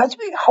you're going to judge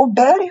me. How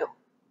dare you?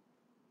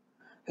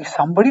 If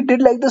somebody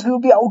did like this, we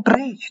would be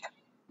outraged.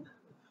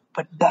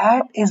 But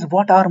that is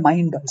what our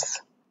mind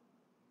does.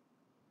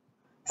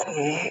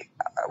 Say,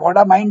 what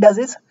our mind does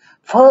is,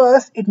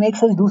 first, it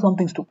makes us do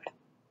something stupid.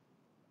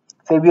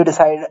 Say, we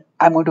decide,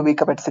 I'm going to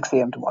wake up at 6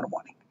 a.m. tomorrow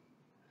morning.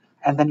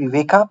 And then we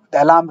wake up,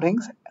 the alarm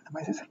rings, and the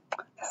mind says,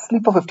 just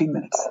sleep for 15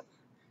 minutes.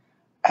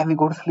 And we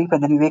go to sleep,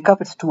 and then we wake up,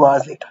 it's 2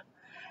 hours later.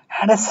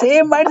 And the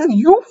same mind says,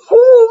 you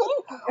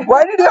fool!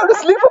 Why did you have to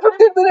sleep for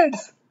 15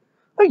 minutes?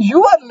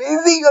 You are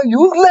lazy, you are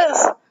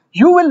useless.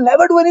 You will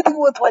never do anything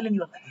worthwhile in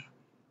your life.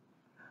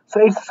 So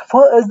it's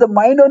first the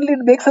mind only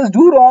makes us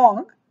do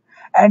wrong,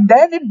 and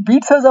then it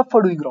beats us up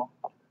for doing wrong.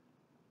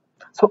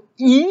 So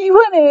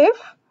even if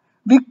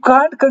we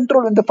can't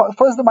control, when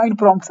first the mind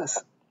prompts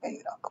us,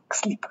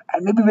 sleep,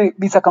 and maybe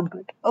we succumb to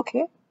it.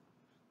 Okay,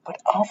 but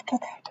after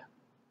that,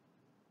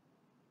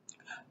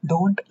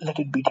 don't let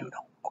it beat you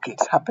down. Okay,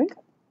 it's happened.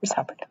 It's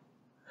happened.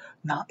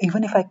 Now,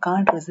 even if I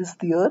can't resist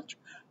the urge,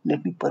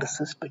 let me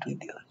persist between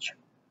the urge.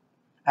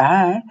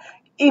 And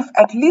if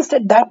at least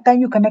at that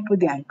time you connect with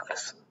the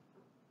anchors,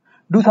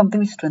 do something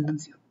which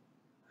strengthens you,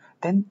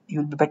 then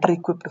you'll be better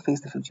equipped to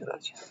face the future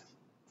urges.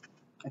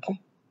 Okay?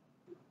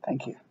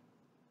 Thank you.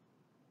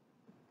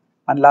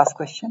 One last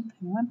question,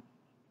 anyone?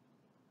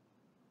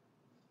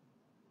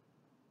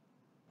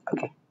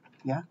 Okay.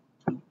 Yeah?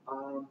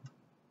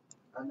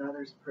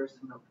 Another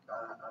person's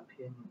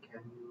opinion,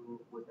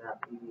 would that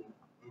be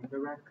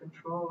indirect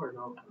control or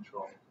no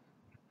control?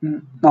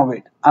 No,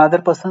 wait.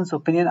 Another person's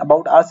opinion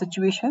about our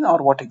situation or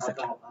what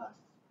exactly? About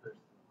us.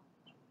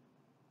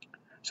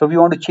 So we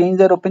want to change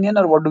their opinion,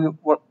 or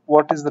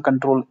what is the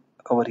control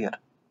over here?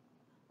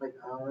 Like,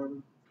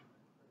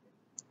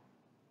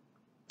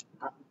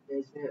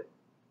 is it,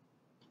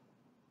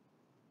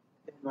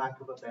 in lack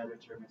of a better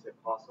term, is it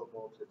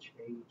possible to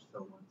change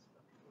someone's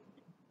opinion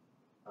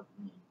of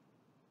me?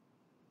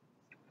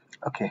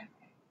 Okay.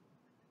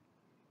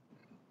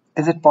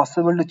 Is it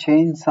possible to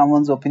change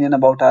someone's opinion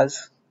about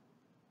us?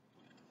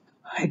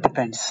 It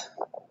depends.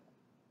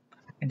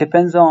 It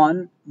depends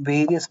on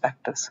various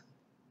factors.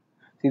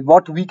 See,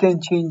 what we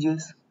can change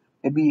is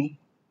maybe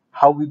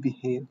how we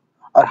behave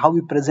or how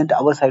we present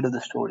our side of the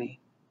story.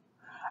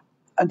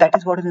 And that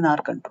is what is in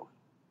our control.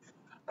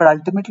 But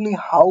ultimately,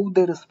 how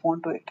they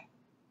respond to it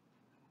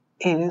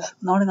is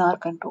not in our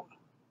control.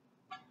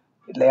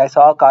 Like I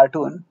saw a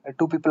cartoon where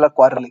two people are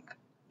quarreling,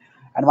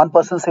 and one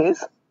person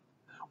says,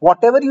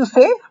 "Whatever you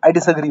say, I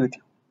disagree with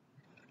you."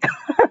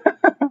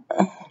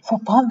 So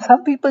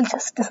some people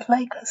just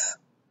dislike us,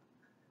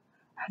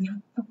 and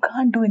you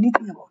can't do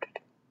anything about it.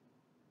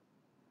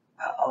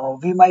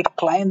 We might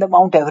climb the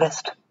Mount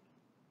Everest,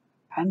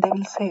 and they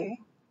will say,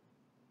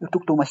 "You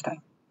took too much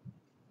time."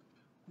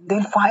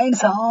 They'll find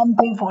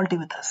something faulty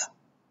with us.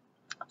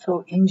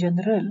 So in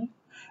general,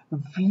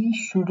 we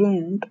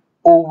shouldn't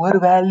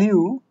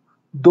overvalue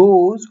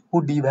those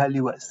who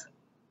devalue us.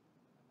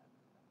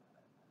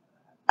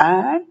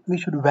 And we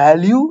should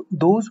value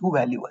those who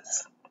value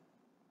us.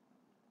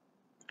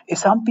 If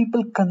some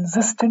people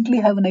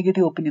consistently have a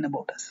negative opinion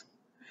about us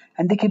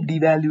and they keep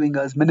devaluing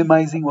us,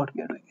 minimizing what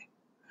we are doing,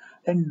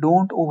 then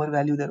don't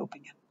overvalue their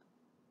opinion.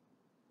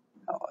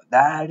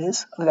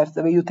 That's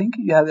the way you think.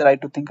 You have the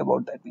right to think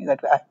about that.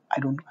 That way, I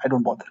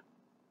don't bother.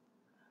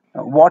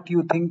 What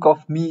you think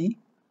of me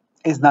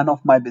is none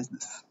of my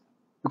business.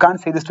 You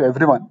can't say this to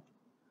everyone,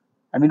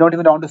 and we don't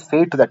even want to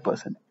say it to that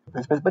person.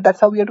 But that's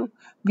how we have to.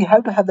 We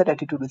have to have that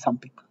attitude with some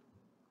people.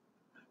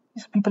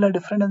 These people are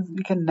different, and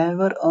we can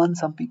never earn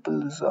some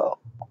people's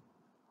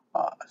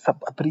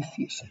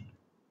appreciation.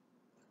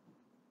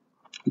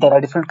 There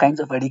are different kinds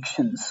of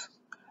addictions.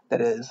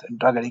 There is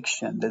drug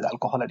addiction, there's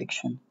alcohol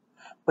addiction,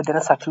 but there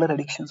are subtler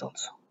addictions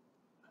also.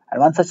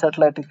 And one such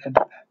subtler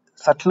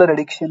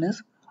addiction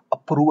is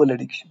approval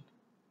addiction.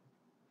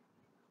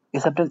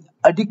 You're sometimes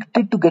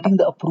addicted to getting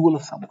the approval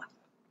of someone.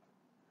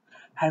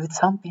 And with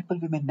some people,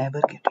 we may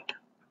never get it.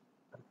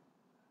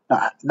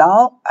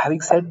 Now,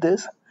 having said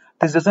this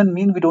doesn't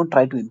mean we don't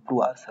try to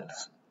improve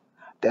ourselves.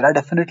 There are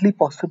definitely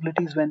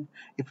possibilities when,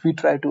 if we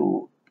try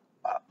to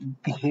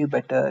behave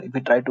better, if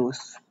we try to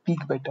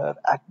speak better,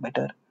 act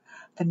better,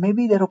 then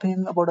maybe their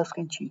opinion about us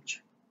can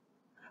change.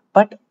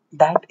 But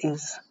that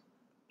is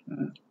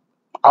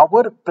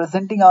our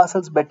presenting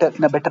ourselves better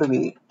in a better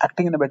way,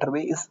 acting in a better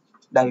way is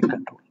direct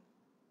control.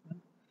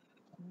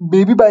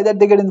 Maybe by that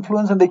they get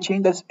influenced and they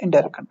change, that's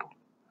indirect control.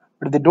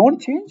 But if they don't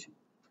change,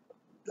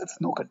 that's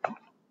no control.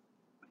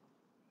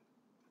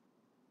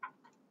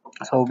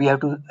 So we have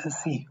to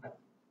see,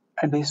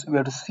 and we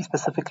have to see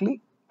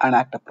specifically and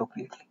act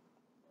appropriately.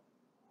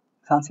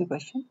 Does that answer your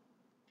question?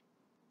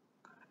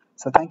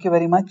 So thank you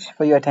very much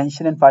for your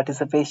attention and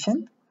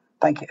participation.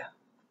 Thank you.